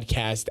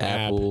podcast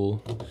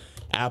Apple.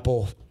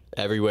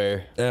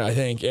 Everywhere. I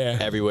think, yeah.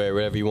 Everywhere.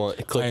 Wherever you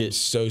want. Click I'm it.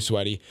 so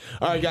sweaty.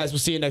 All right, guys. We'll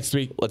see you next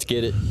week. Let's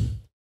get it.